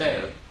else to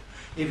say,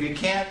 if you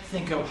can't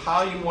think of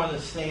how you want to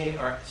say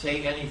or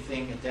say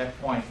anything at that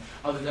point,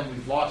 other than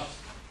we've lost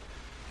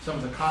some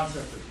of the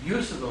concept of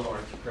use of the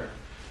Lord's Prayer,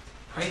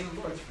 pray the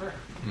Lord's Prayer.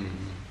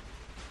 Mm-hmm.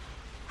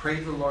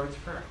 Pray the Lord's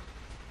Prayer.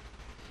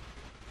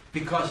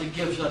 Because it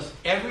gives us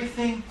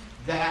everything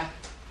that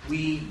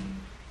we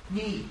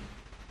need.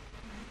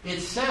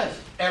 It says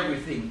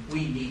everything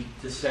we need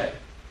to say.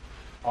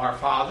 Our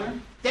Father,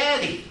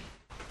 Daddy.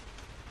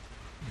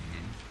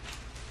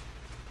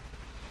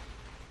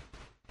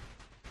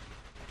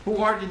 Who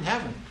art in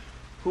heaven,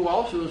 who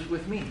also is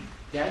with me.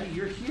 Daddy,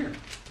 you're here.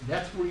 And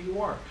that's where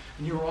you are.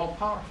 And you're all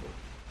powerful.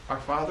 Our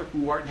Father,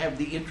 who art in heaven.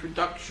 The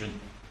introduction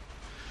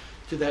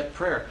to that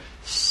prayer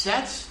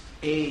sets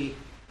a...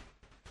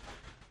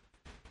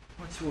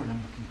 What's the word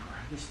I'm looking for?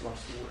 I just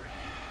lost the word.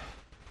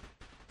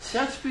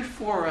 Sets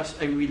before us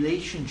a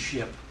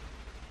relationship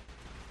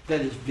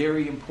that is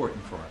very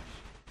important for us.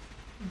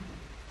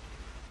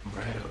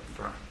 Right up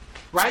front.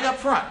 Right up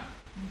front.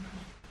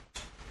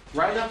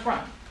 Right up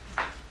front.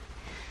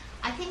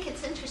 I think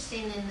it's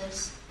interesting in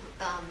this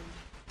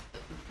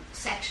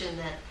section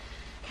that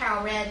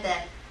Carol read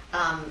that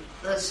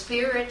the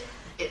Spirit,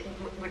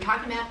 we're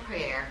talking about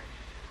prayer,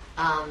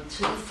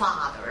 to the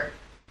Father.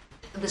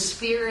 The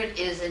Spirit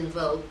is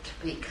invoked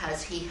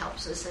because He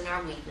helps us in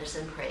our weakness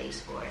and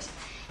prays for us.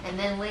 And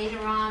then later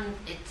on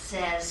it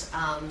says,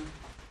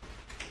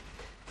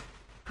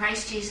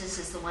 Christ Jesus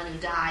is the one who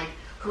died,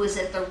 who is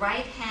at the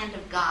right hand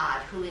of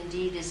God, who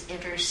indeed is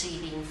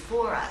interceding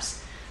for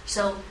us.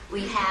 So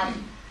we have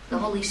the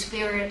Holy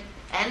Spirit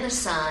and the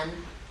Son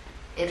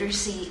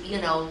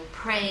intercede,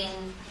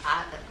 praying,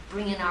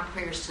 bringing our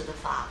prayers to the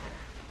Father.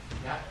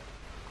 Yeah.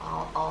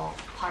 All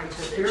parts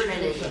of the Spirit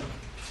Trinity.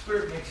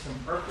 Spirit makes them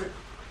perfect,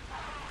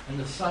 and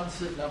the Son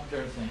sitting up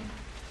there saying,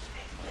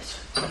 "Hey,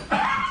 listen,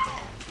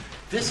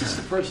 this is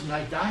the person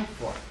I died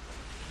for.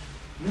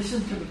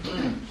 Listen to the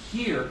prayer.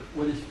 Hear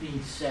what is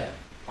being said."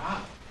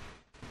 Wow.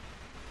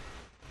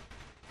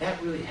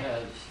 That really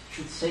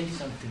should say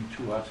something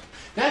to us.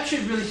 That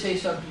should really say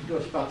something to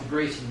us about the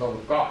grace and love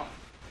of God.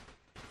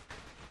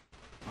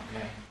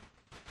 Okay?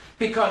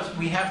 Because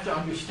we have to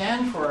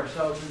understand for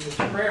ourselves in this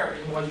prayer,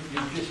 and what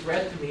you just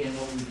read to me and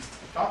what we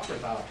talked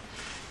about,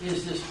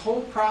 is this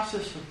whole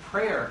process of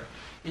prayer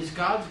is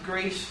God's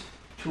grace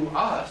to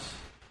us.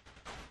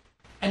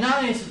 And not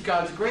only is it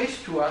God's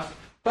grace to us,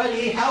 but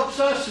He helps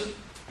us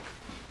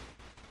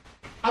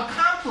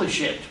accomplish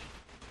it.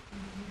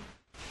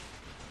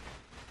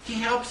 He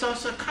helps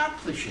us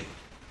accomplish it.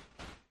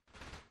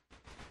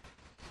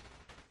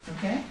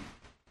 Okay?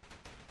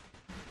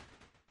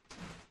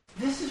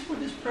 This is where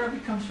this prayer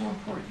becomes so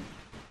important.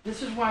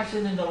 This is why I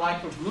said in the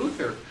life of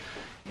Luther,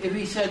 if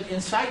he said,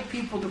 incite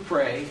people to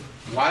pray,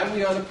 why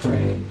we ought to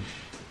pray,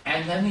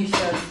 and then he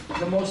said,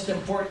 the most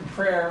important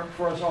prayer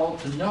for us all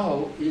to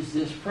know is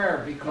this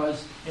prayer,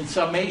 because in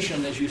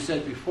summation, as you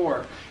said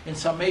before, in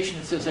summation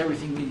it says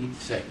everything we need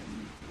to say.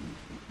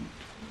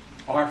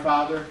 Our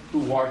Father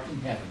who art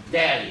in heaven.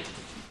 Daddy.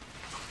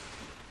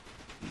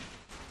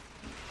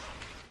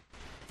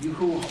 You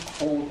who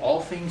hold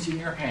all things in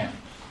your hands.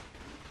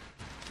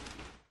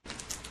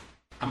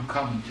 I'm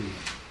coming to you.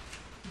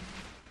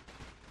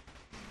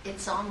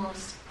 It's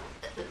almost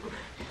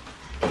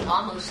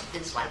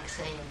it's like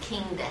saying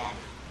King Daddy.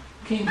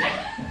 King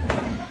Daddy.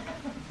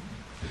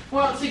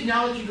 Well, it's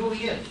acknowledging who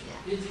He is.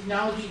 Yeah. It's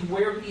acknowledging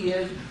where He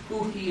is,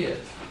 who He is.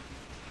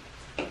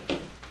 Okay.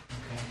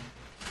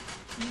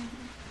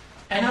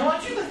 And I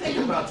want you to think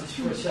about this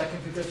for a second,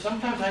 because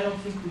sometimes I don't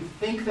think we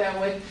think that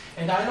way,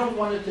 and I don't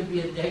want it to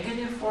be a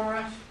negative for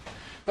us,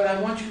 but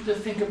I want you to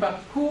think about,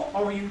 who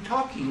are you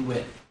talking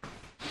with?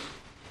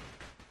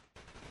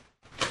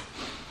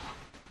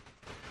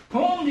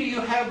 Whom do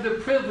you have the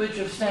privilege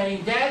of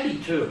saying daddy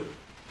to?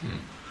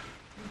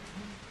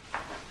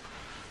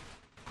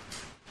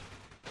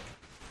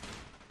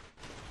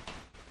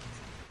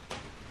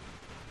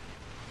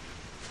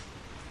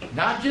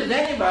 Not just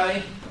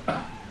anybody.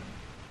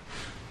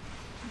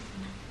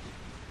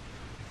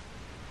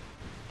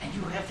 And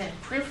you have that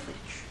privilege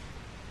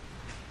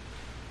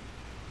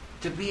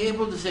to be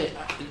able to say,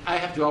 I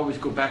have to always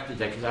go back to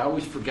that, because I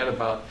always forget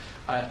about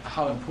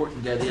how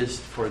important that is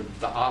for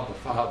the Abba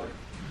Father.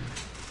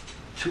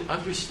 To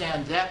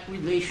understand that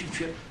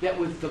relationship, that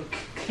with the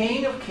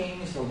King of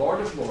Kings, the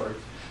Lord of Lords,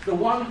 the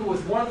one who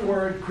with one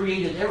word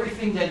created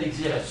everything that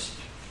exists,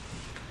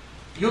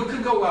 you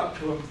can go up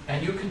to Him,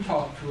 and you can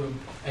talk to Him,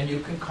 and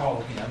you can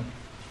call Him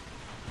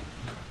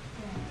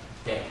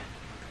Dad.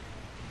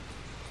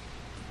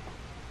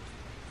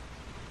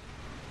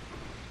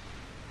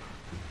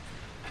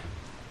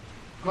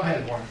 Go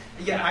ahead, Warren.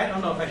 Yeah, I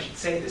don't know if I should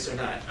say this or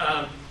not.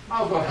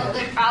 Oh, go ahead.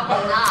 Well,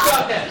 probably not. Go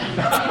ahead.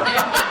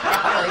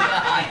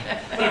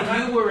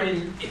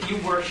 If you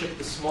worshiped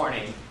this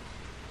morning,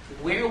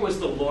 where was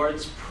the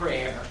Lord's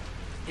Prayer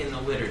in the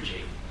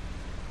liturgy?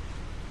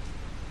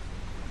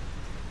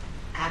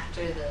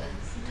 After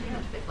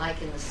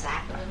like in the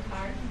sacrament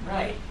part?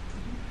 Right.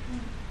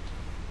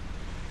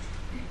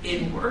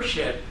 In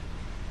worship,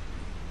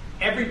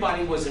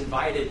 everybody was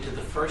invited to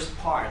the first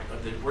part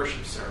of the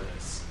worship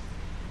service.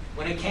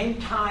 When it came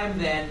time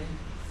then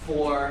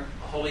for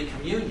Holy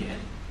Communion,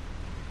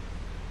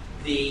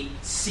 the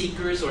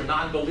seekers or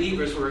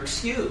non-believers were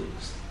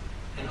excused,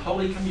 and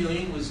Holy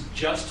Communion was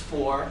just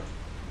for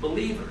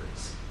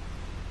believers.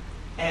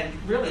 And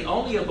really,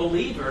 only a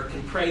believer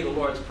can pray the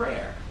Lord's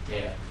Prayer.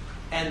 Yeah.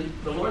 And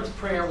the Lord's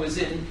Prayer was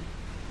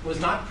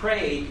not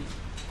prayed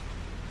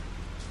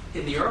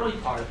in the early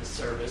part of the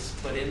service,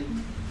 but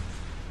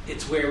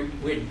it's where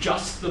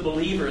just the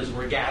believers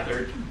were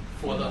gathered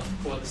for the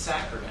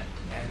sacrament,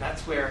 and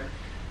that's where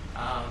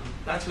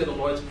the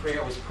Lord's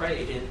Prayer was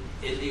prayed in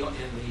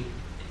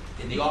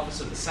the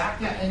office of the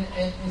sacrament.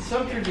 Yeah, and in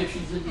some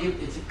traditions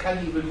it's kind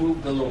of even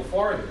moved a little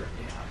farther,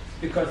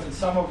 because in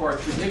some of our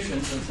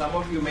traditions, and some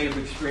of you may have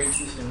experienced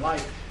this in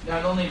life,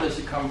 not only does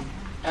it come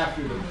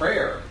after the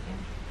prayer,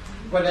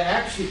 but it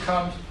actually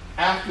comes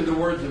after the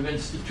words of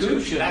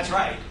institution. That's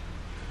right.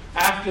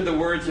 After the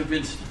words of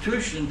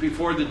institution,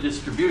 before the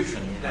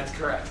distribution. That's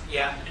correct.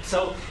 Yeah.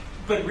 So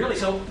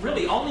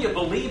really, only a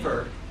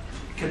believer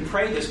can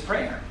pray this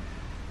prayer.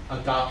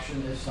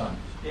 Adoption as sons.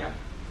 Yeah.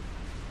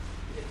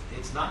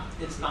 It's not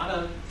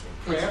a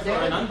prayer for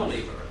an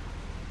unbeliever.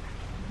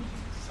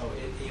 So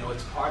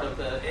it's part of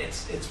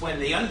it's when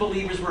the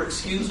unbelievers were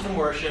excused from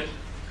worship,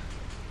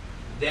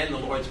 then the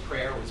Lord's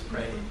Prayer was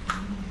prayed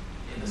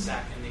in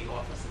the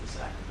office of the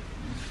sacrament.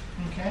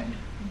 Okay?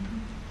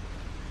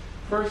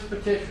 First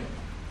petition,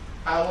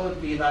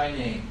 hallowed be thy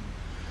name.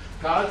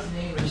 God's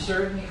name is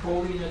certainly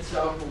holy in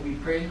itself, but we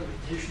pray in the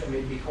petition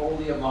may be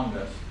holy among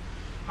us.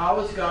 How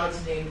is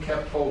God's name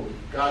kept holy?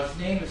 God's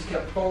name is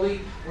kept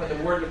holy when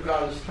the Word of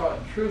God is taught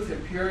in truth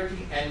and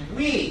purity, and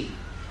we,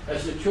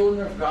 as the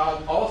children of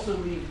God, also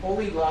lead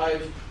holy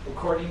lives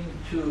according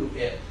to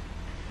it.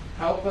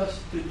 Help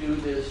us to do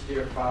this,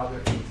 dear Father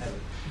in heaven.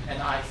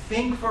 And I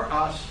think for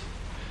us,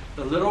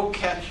 the little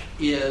catch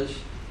is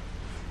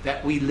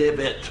that we live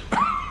it.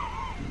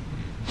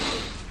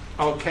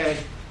 Okay?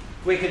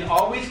 We can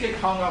always get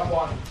hung up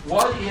on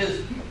what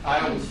is, I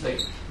always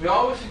think, we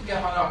always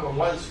get hung up on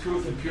what is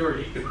truth and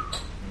purity.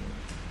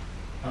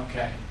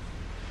 Okay?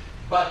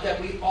 But that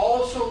we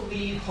also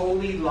lead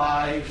holy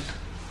lives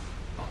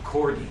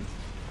according.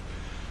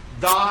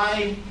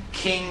 Thy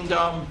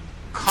kingdom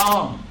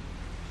come.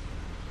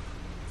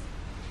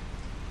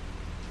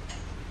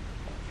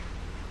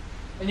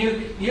 And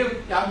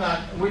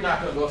we're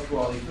not going to go through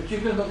all these, but you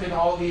can look at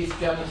all these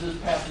Genesis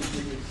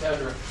passages,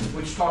 etc.,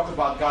 which talk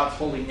about God's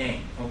holy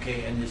name,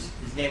 okay, and his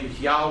name is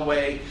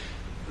Yahweh,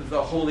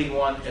 the Holy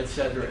One,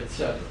 etc.,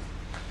 etc.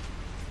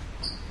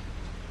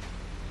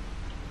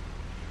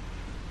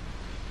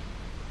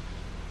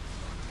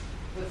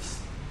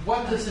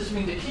 What does this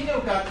mean? The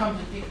kingdom of God comes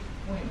in. Wait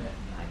a minute.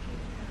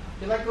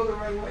 Did I go the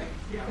right way?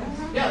 Yeah.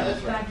 Yeah,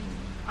 that's right.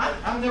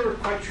 I'm never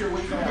quite sure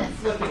which way I'm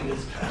flipping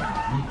this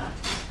time.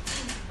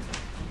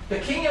 The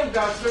kingdom of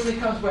God certainly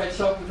comes by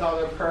itself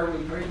without our prayer.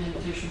 We pray the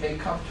petition may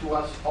come to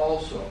us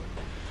also.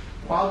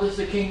 While does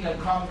the kingdom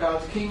come?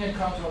 God's kingdom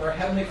comes when our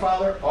Heavenly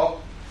Father,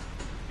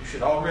 you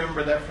should all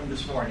remember that from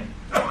this morning,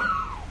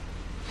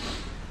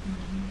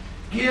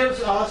 gives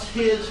us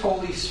His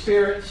Holy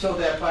Spirit so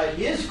that by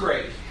His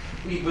grace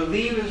we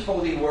believe His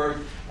holy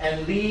word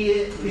and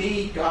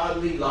lead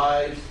godly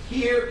lives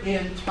here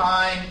in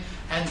time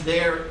and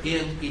there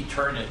in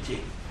eternity.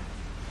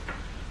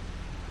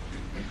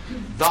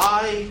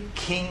 Thy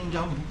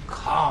kingdom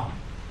come.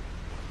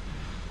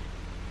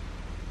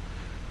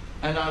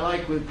 And I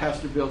like what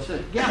Pastor Bill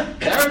said. Yeah,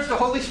 there's the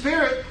Holy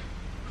Spirit.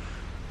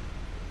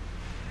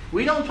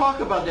 We don't talk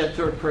about that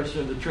third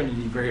person of the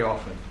Trinity very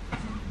often.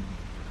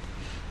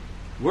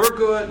 We're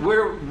good.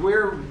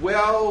 We're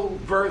well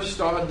versed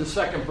on the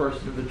second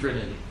person of the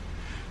Trinity.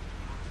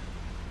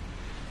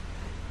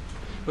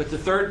 But the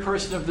third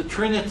person of the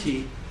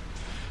Trinity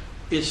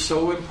is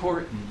so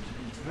important.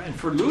 And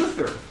for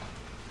Luther,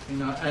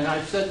 and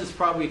I've said this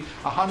probably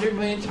 100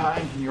 million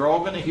times, and you're all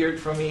going to hear it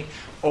from me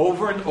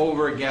over and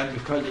over again,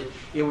 because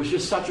it was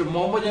just such a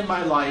moment in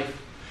my life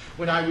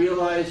when I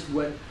realized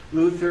what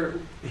Luther,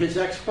 his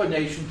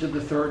explanation to the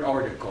third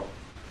article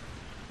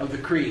of the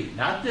Creed,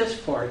 not this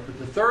part, but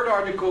the third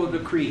article of the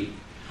Creed,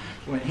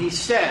 when he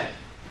said,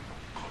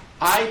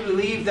 I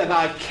believe that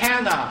I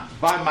cannot,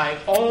 by my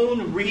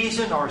own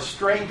reason or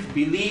strength,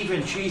 believe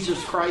in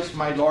Jesus Christ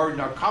my Lord,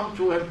 nor come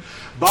to Him,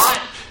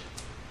 but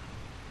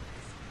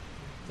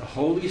the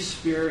Holy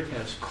Spirit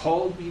has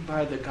called me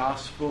by the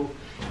gospel,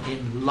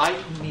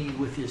 enlightened me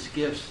with His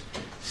gifts,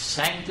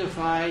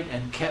 sanctified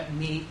and kept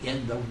me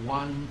in the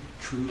one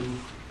true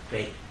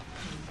faith.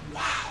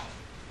 Wow.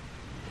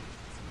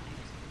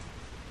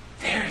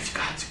 There is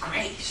God's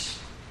grace.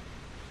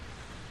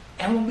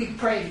 And when we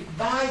pray,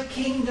 Thy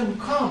kingdom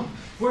come,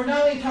 we're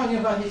not only talking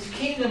about His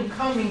kingdom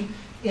coming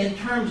in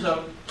terms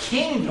of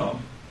kingdom,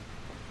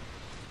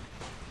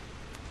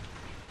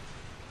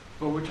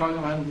 but we're talking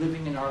about Him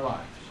living in our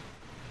lives.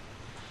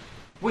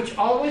 Which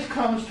always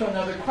comes to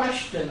another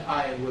question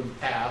I would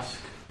ask.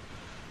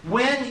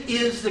 When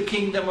is the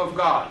kingdom of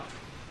God?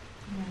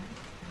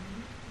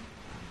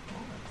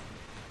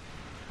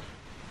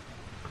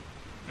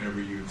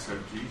 Whenever you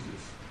accept Jesus,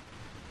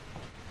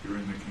 you're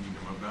in the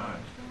kingdom of God.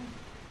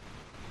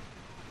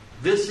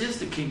 This is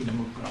the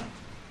kingdom of God.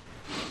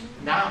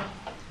 Now,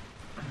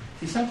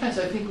 see, sometimes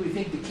I think we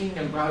think the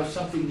kingdom of God is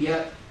something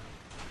yet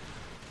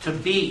to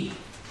be.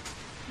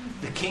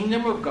 The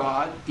kingdom of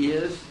God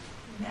is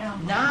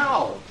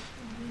now.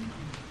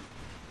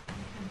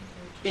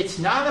 It's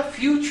not a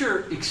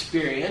future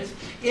experience.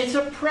 It's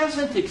a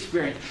present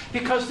experience.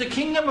 Because the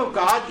kingdom of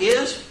God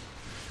is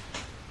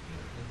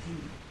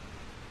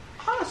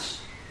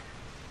us.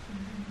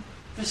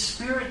 The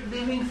Spirit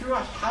living through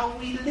us. How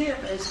we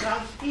live as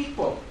God's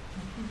people.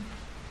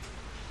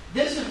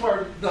 This is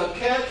where the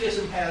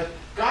Catechism has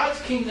God's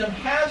kingdom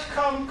has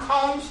come,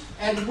 comes,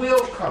 and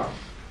will come.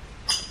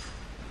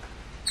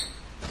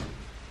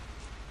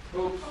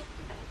 Oops.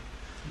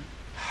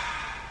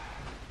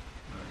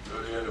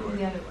 Go the other way.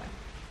 The other way.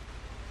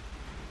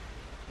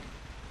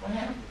 What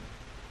happened?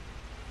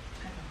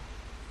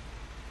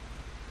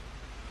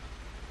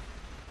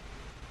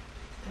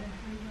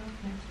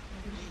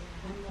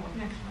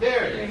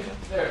 There it is.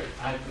 There.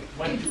 I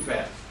went too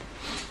fast.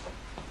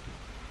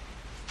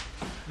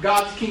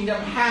 God's kingdom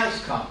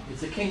has come.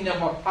 It's a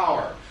kingdom of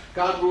power.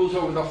 God rules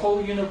over the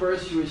whole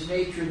universe through his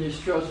nature and his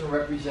chosen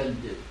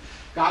representative.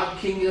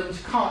 God's kingdom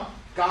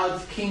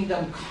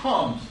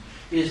comes.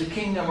 It is a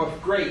kingdom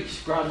of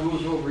grace. God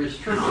rules over his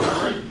church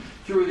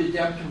through the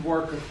redemptive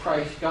work of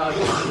Christ. God's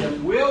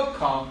kingdom will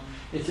come.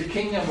 It's a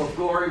kingdom of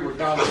glory where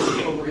God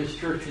rules over his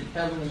church in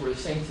heaven and where the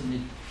saints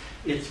in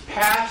it's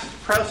past,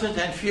 present,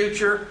 and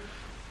future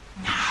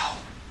now.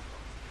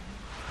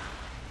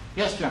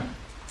 Yes, John?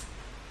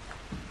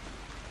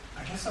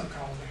 I guess I'm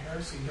called a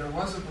heresy. There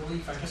was a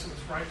belief, I guess it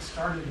was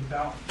started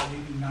about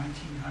maybe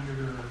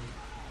 1900 or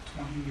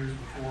 20 years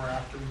before or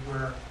after,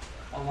 where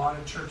a lot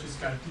of churches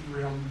got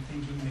derailed in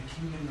thinking the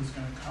kingdom was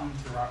going to come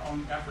through our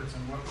own efforts,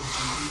 and what was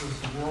going to be was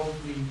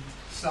worldly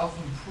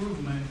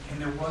self-improvement,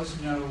 and there was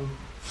no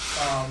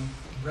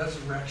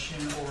resurrection,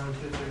 or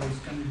that there was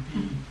going to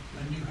be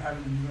a new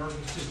heaven and new earth.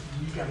 It's just,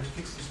 we got to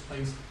fix this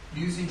place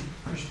using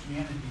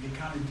Christianity. They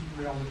kind of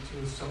derailed it to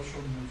a social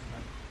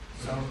movement.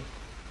 So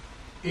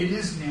it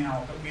is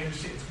now that we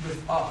understand it's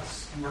with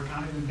us, and we're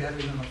kind of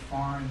embedded in a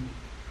foreign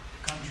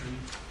country.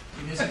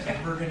 It isn't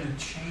that we're going to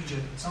change it.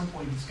 At some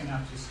point, he's going to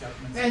have to step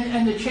in.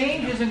 And the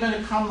change isn't going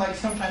to come like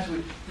sometimes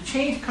the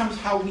change comes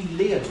how we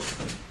live.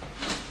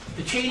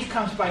 The change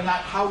comes by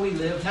not how we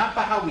live, not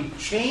by how we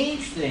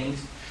change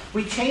things.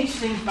 We change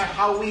things by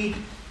how we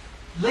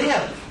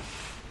live.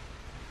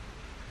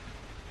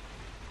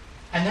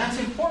 And that's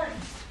important.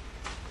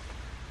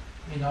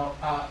 You know,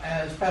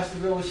 as Pastor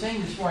Bill was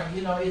saying this morning,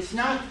 you know, it's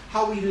not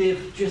how we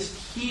live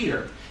just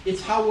here.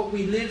 It's how what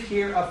we live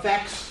here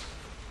affects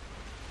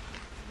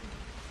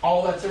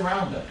all that's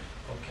around us.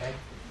 Okay?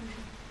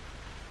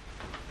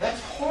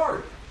 That's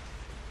hard.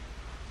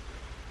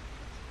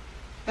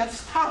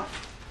 That's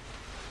tough.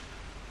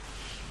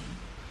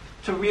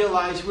 To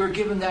realize we're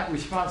given that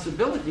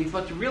responsibility,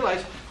 but to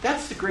realize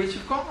that's the grace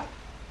of God.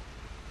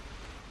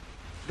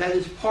 That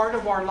is part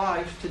of our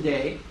lives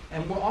today,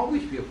 and will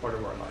always be a part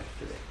of our lives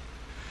today.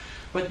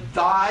 But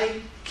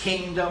thy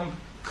kingdom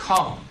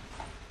come.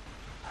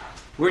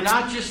 We're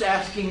not just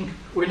asking,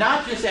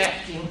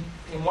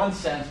 in one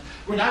sense,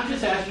 we're not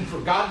just asking for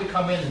God to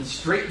come in and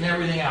straighten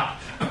everything out.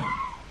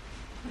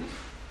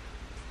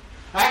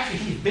 Actually,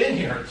 he's been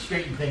here and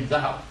straightened things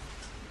out.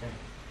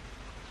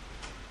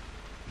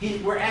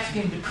 We're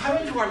asking him to come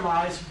into our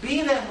lives,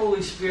 be that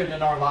Holy Spirit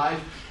in our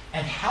lives,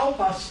 and help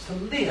us to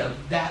live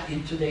that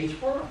in today's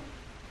world.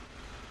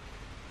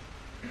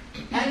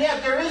 And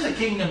yet there is a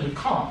kingdom to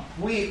come.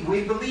 We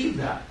believe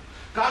that.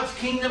 God's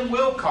kingdom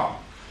will come.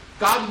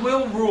 God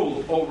will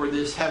rule over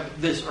this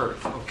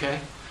earth, okay?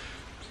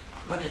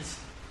 But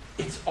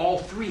it's all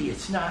three.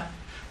 It's not,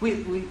 we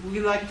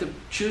like to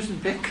choose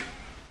and pick,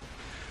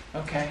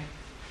 okay?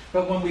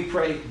 But when we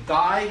pray,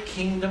 thy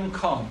kingdom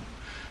come,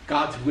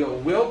 God's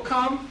will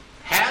come,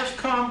 has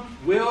come,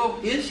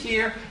 is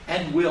here,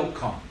 and will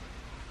come.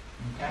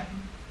 Okay?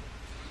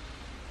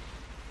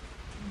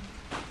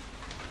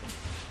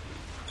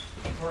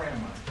 Where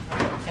am I? I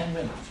have 10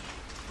 minutes.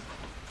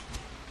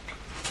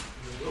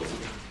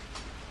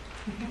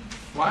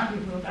 What?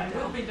 I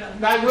will be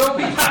done. I will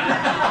be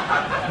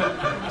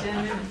done. 10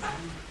 minutes.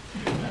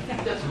 I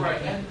think that's where I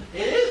ended.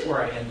 It is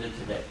where I ended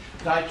today.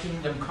 Thy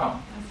kingdom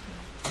come.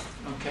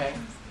 Okay?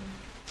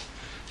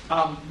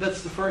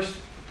 That's the first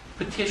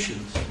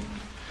petitions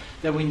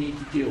that we need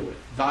to deal with.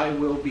 Thy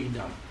will be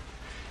done.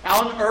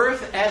 On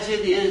earth as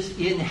it is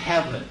in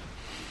heaven.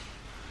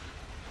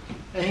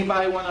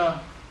 Anybody want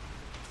to?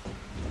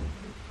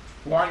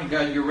 Warren,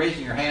 you're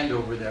raising your hand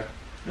over there.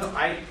 No,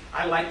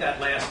 I like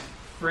that last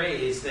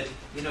phrase that,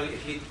 you know,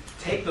 if you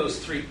take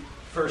those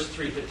first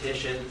three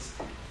petitions,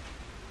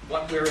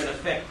 what we're in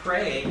effect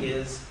praying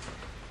is,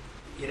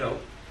 you know,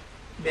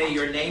 may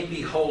your name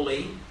be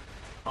holy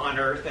on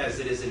earth as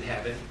it is in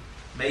heaven.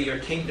 May your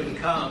kingdom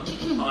come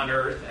on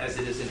earth as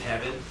it is in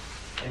heaven.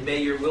 And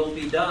may your will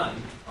be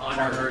done on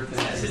earth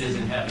as it is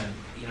in heaven.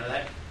 You know,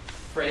 that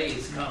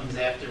phrase comes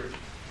after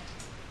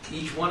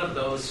each one of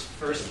those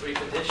first three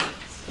petitions.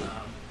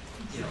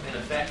 You know, in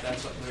effect,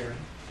 that's what we're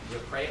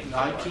praying for.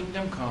 Thy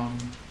kingdom come,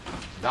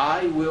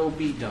 thy will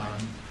be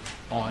done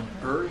on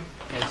earth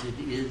as it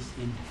is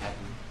in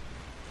heaven.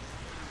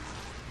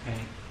 Okay?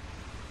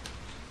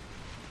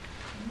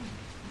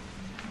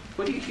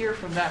 What do you hear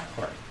from that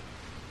part?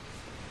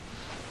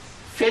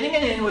 Fitting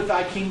it in with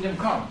thy kingdom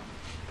come.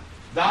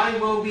 Thy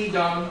will be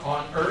done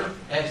on earth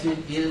as it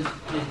is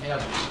in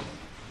heaven.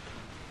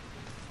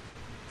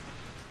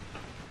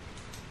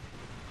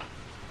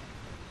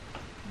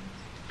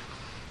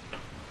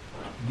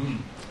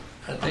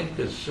 I think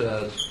this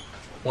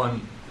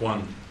one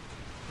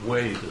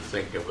way to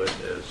think of it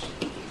is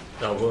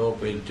the will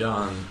be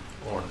done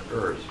on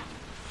earth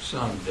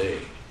someday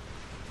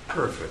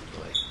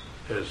perfectly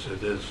as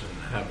it is in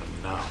heaven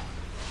now.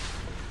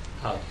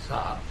 That's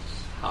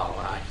how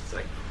I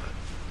think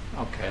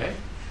of it. Okay.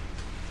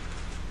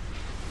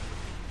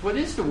 What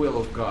is the will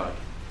of God?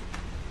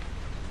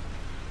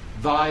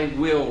 Thy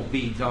will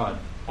be done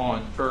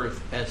on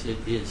earth as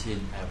it is in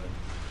heaven.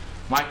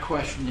 My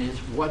question is,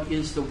 what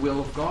is the will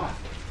of God?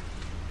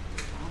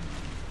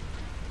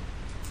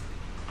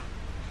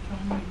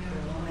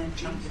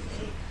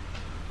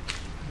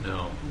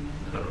 No,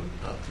 I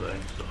don't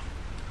think so.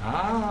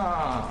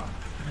 Ah.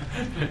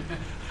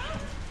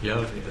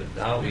 Yeah,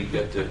 now we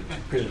get to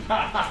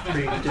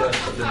predestination,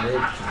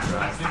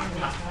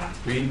 right?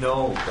 We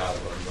know God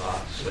will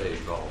not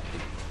save all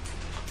people.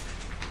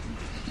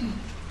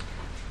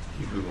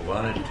 If we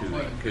wanted to,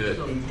 we could.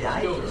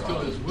 Still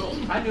his will.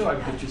 I knew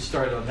I'd get you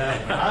started on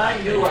that one.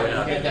 I knew I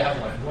would get that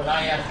one. When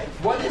I asked,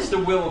 what is the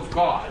will of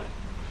God?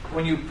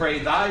 When you pray,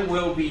 thy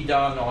will be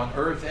done on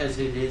earth as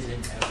it is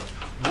in heaven.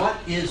 What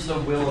is the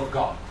will of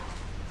God?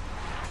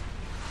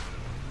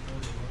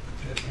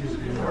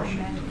 Everybody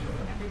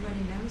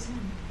knows him.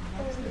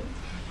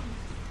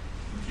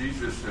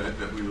 Jesus said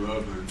that we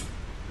love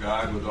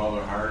God with all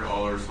our heart,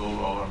 all our soul,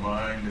 all our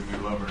mind, and we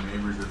love our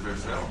neighbors as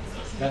ourselves.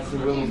 That's the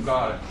will of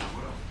God.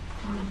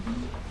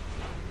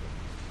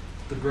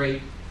 The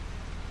great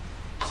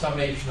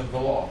summation of the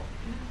law.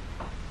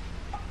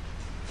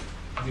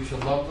 You shall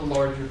love the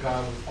Lord your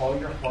God with all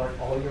your heart,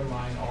 all your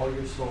mind, all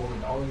your soul,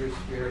 and all your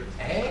spirit,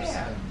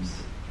 and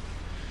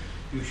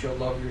you shall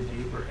love your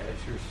neighbor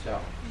as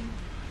yourself.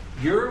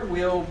 Your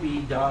will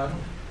be done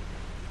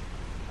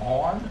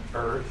on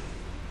earth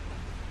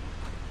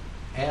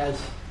as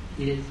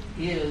it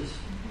is.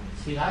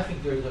 See, I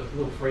think there's a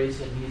little phrase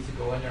that needs to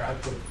go in there. I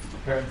put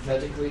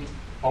parenthetically,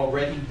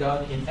 already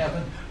done in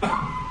heaven.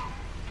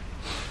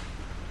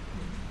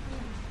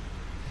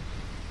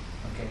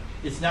 Okay.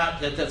 It's not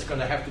that that's going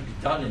to have to be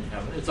done in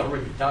heaven. It's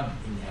already done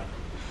in heaven.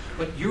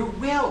 But your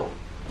will.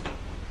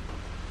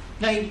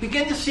 Now you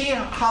begin to see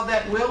how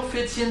that will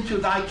fits into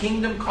thy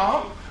kingdom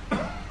come.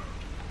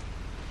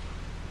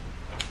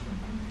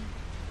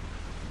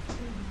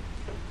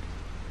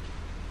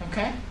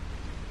 Okay?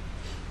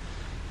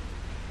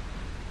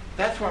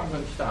 That's where I'm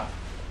going to stop.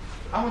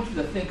 I want you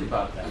to think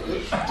about that.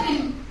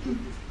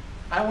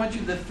 I want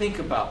you to think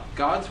about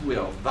God's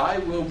will. Thy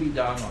will be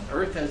done on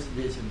earth as it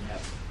is in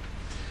heaven.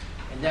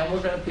 And then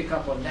we're going to pick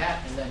up on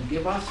that and then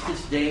give us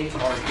this day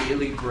our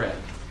daily bread.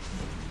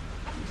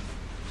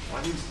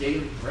 What is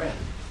daily bread?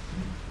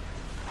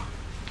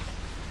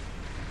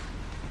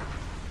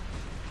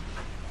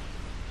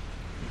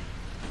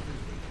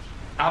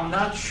 I'm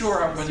not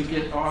sure I'm going to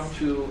get on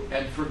to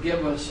and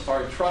forgive us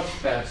our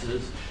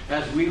trespasses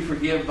as we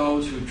forgive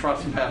those who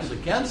trespass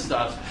against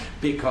us,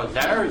 because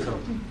there is a,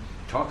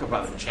 talk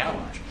about a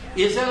challenge.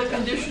 Is that a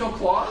conditional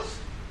clause?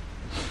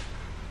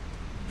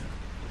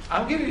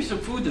 I'll give you some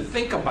food to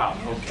think about,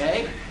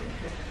 okay?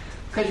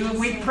 Because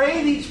we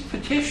pray these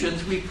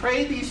petitions, we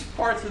pray these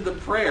parts of the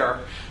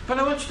prayer, but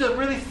I want you to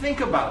really think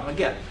about them.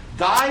 Again,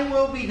 thy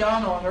will be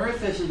done on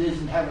earth as it is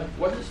in heaven.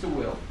 What is the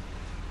will?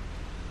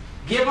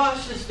 Give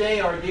us this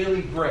day our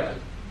daily bread.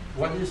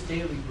 What is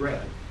daily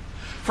bread?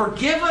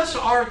 Forgive us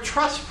our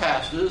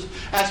trespasses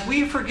as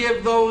we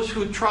forgive those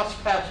who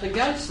trespass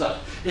against us.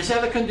 Is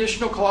that a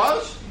conditional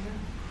clause?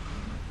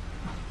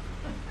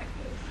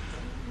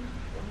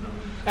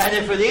 And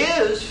if it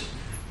is,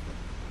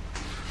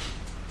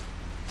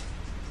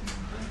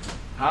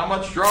 how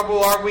much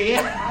trouble are we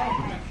in?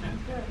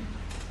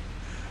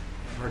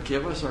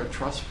 Forgive us our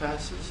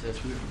trespasses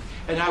as we.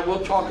 And I will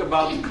talk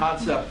about the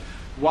concept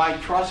why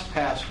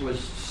trespass was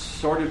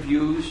sort of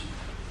used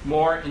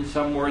more in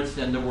some words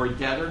than the word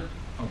debtor.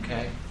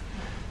 Okay,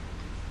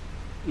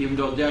 even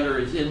though debtor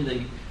is in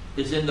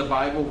the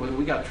Bible,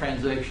 we got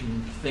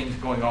translation things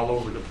going all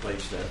over the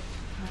place there.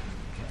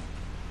 Okay.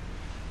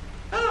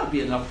 That'll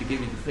be enough to give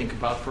you to think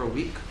about for a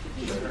week.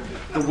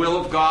 The will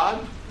of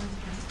God.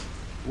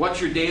 What's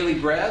your daily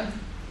bread?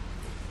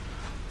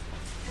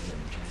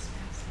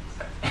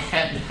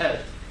 And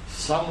that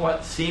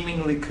somewhat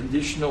seemingly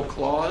conditional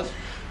clause.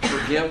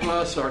 Forgive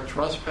us our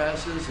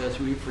trespasses as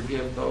we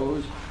forgive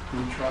those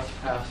who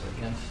trespass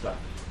against us.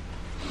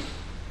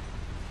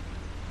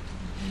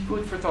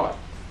 Food for thought.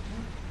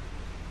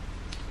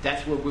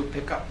 That's where we'll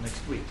pick up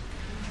next week.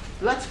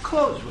 Let's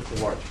close with the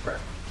Lord's Prayer.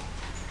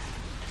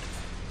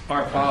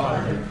 Our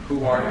Father,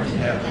 who art in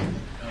heaven,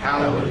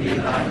 hallowed be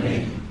thy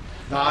name.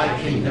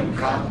 Thy kingdom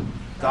come,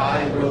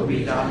 thy will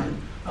be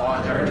done,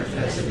 on earth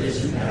as it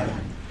is in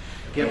heaven.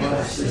 Give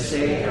us this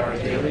day our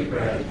daily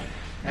bread,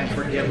 and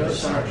forgive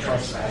us our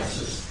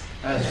trespasses,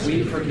 as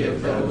we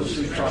forgive those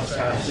who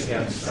trespass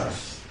against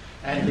us.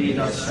 And lead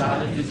us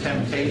not into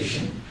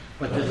temptation,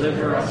 but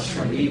deliver us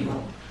from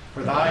evil.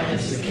 For thine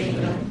is the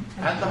kingdom,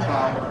 and the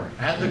power,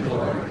 and the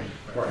glory,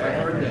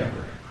 forever and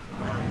ever.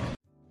 Amen.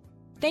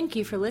 Thank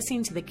you for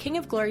listening to the King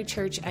of Glory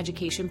Church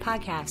Education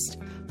Podcast.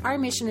 Our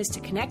mission is to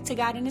connect to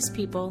God and His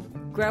people,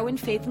 grow in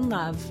faith and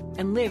love,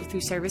 and live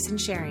through service and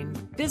sharing.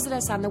 Visit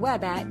us on the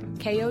web at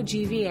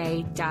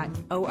kogva.org.